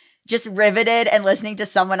word? Just riveted and listening to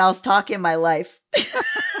someone else talk in my life.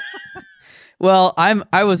 Well,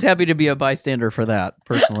 I was happy to be a bystander for that,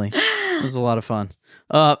 personally. It was a lot of fun.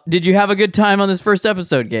 Did you have a good time on this first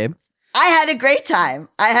episode, Gabe? I had a great time.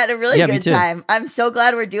 I had a really good time. I'm so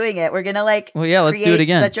glad we're doing it. We're gonna let's do it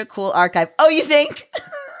again. Such a cool archive. Oh, you think?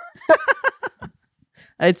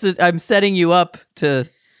 I'm setting you up to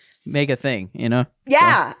make a thing, you know?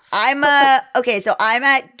 Yeah. So. I'm so I'm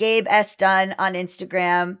at Gabe S. Dunn on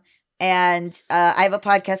Instagram, and I have a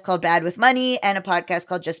podcast called Bad with Money and a podcast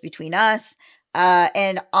called Just Between Us.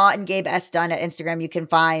 And on Gabe S. Dunn at Instagram, you can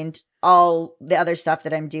find all the other stuff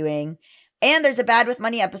that I'm doing. And there's a Bad with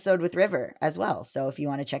Money episode with River as well. So if you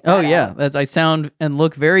want to check that out. Oh, yeah. I sound and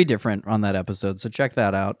look very different on that episode. So check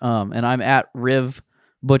that out. And I'm at Riv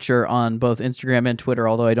Butcher on both Instagram and Twitter,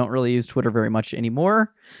 although I don't really use Twitter very much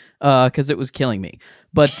anymore because it was killing me.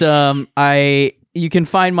 But you can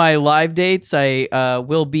find my live dates. I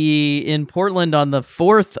will be in Portland on the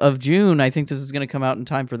 4th of June. I think this is going to come out in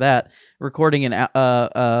time for that. Recording an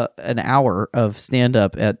hour of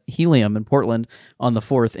stand-up at Helium in Portland on the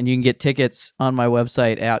 4th. And you can get tickets on my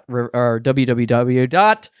website at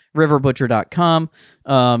www.riverbutcher.com.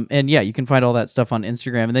 And yeah, you can find all that stuff on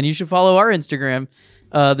Instagram. And then you should follow our Instagram,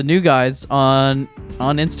 The New Guys, on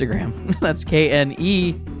Instagram. That's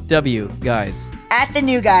KNEW Guys. At The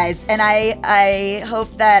New Guys. And I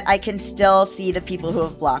hope that I can still see the people who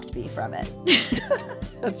have blocked me from it.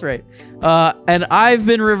 That's right. And I've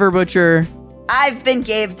been River Butcher. I've been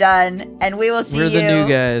Gabe Dunn. And we will see you the New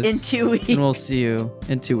Guys. in 2 weeks. And we'll see you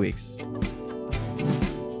in 2 weeks.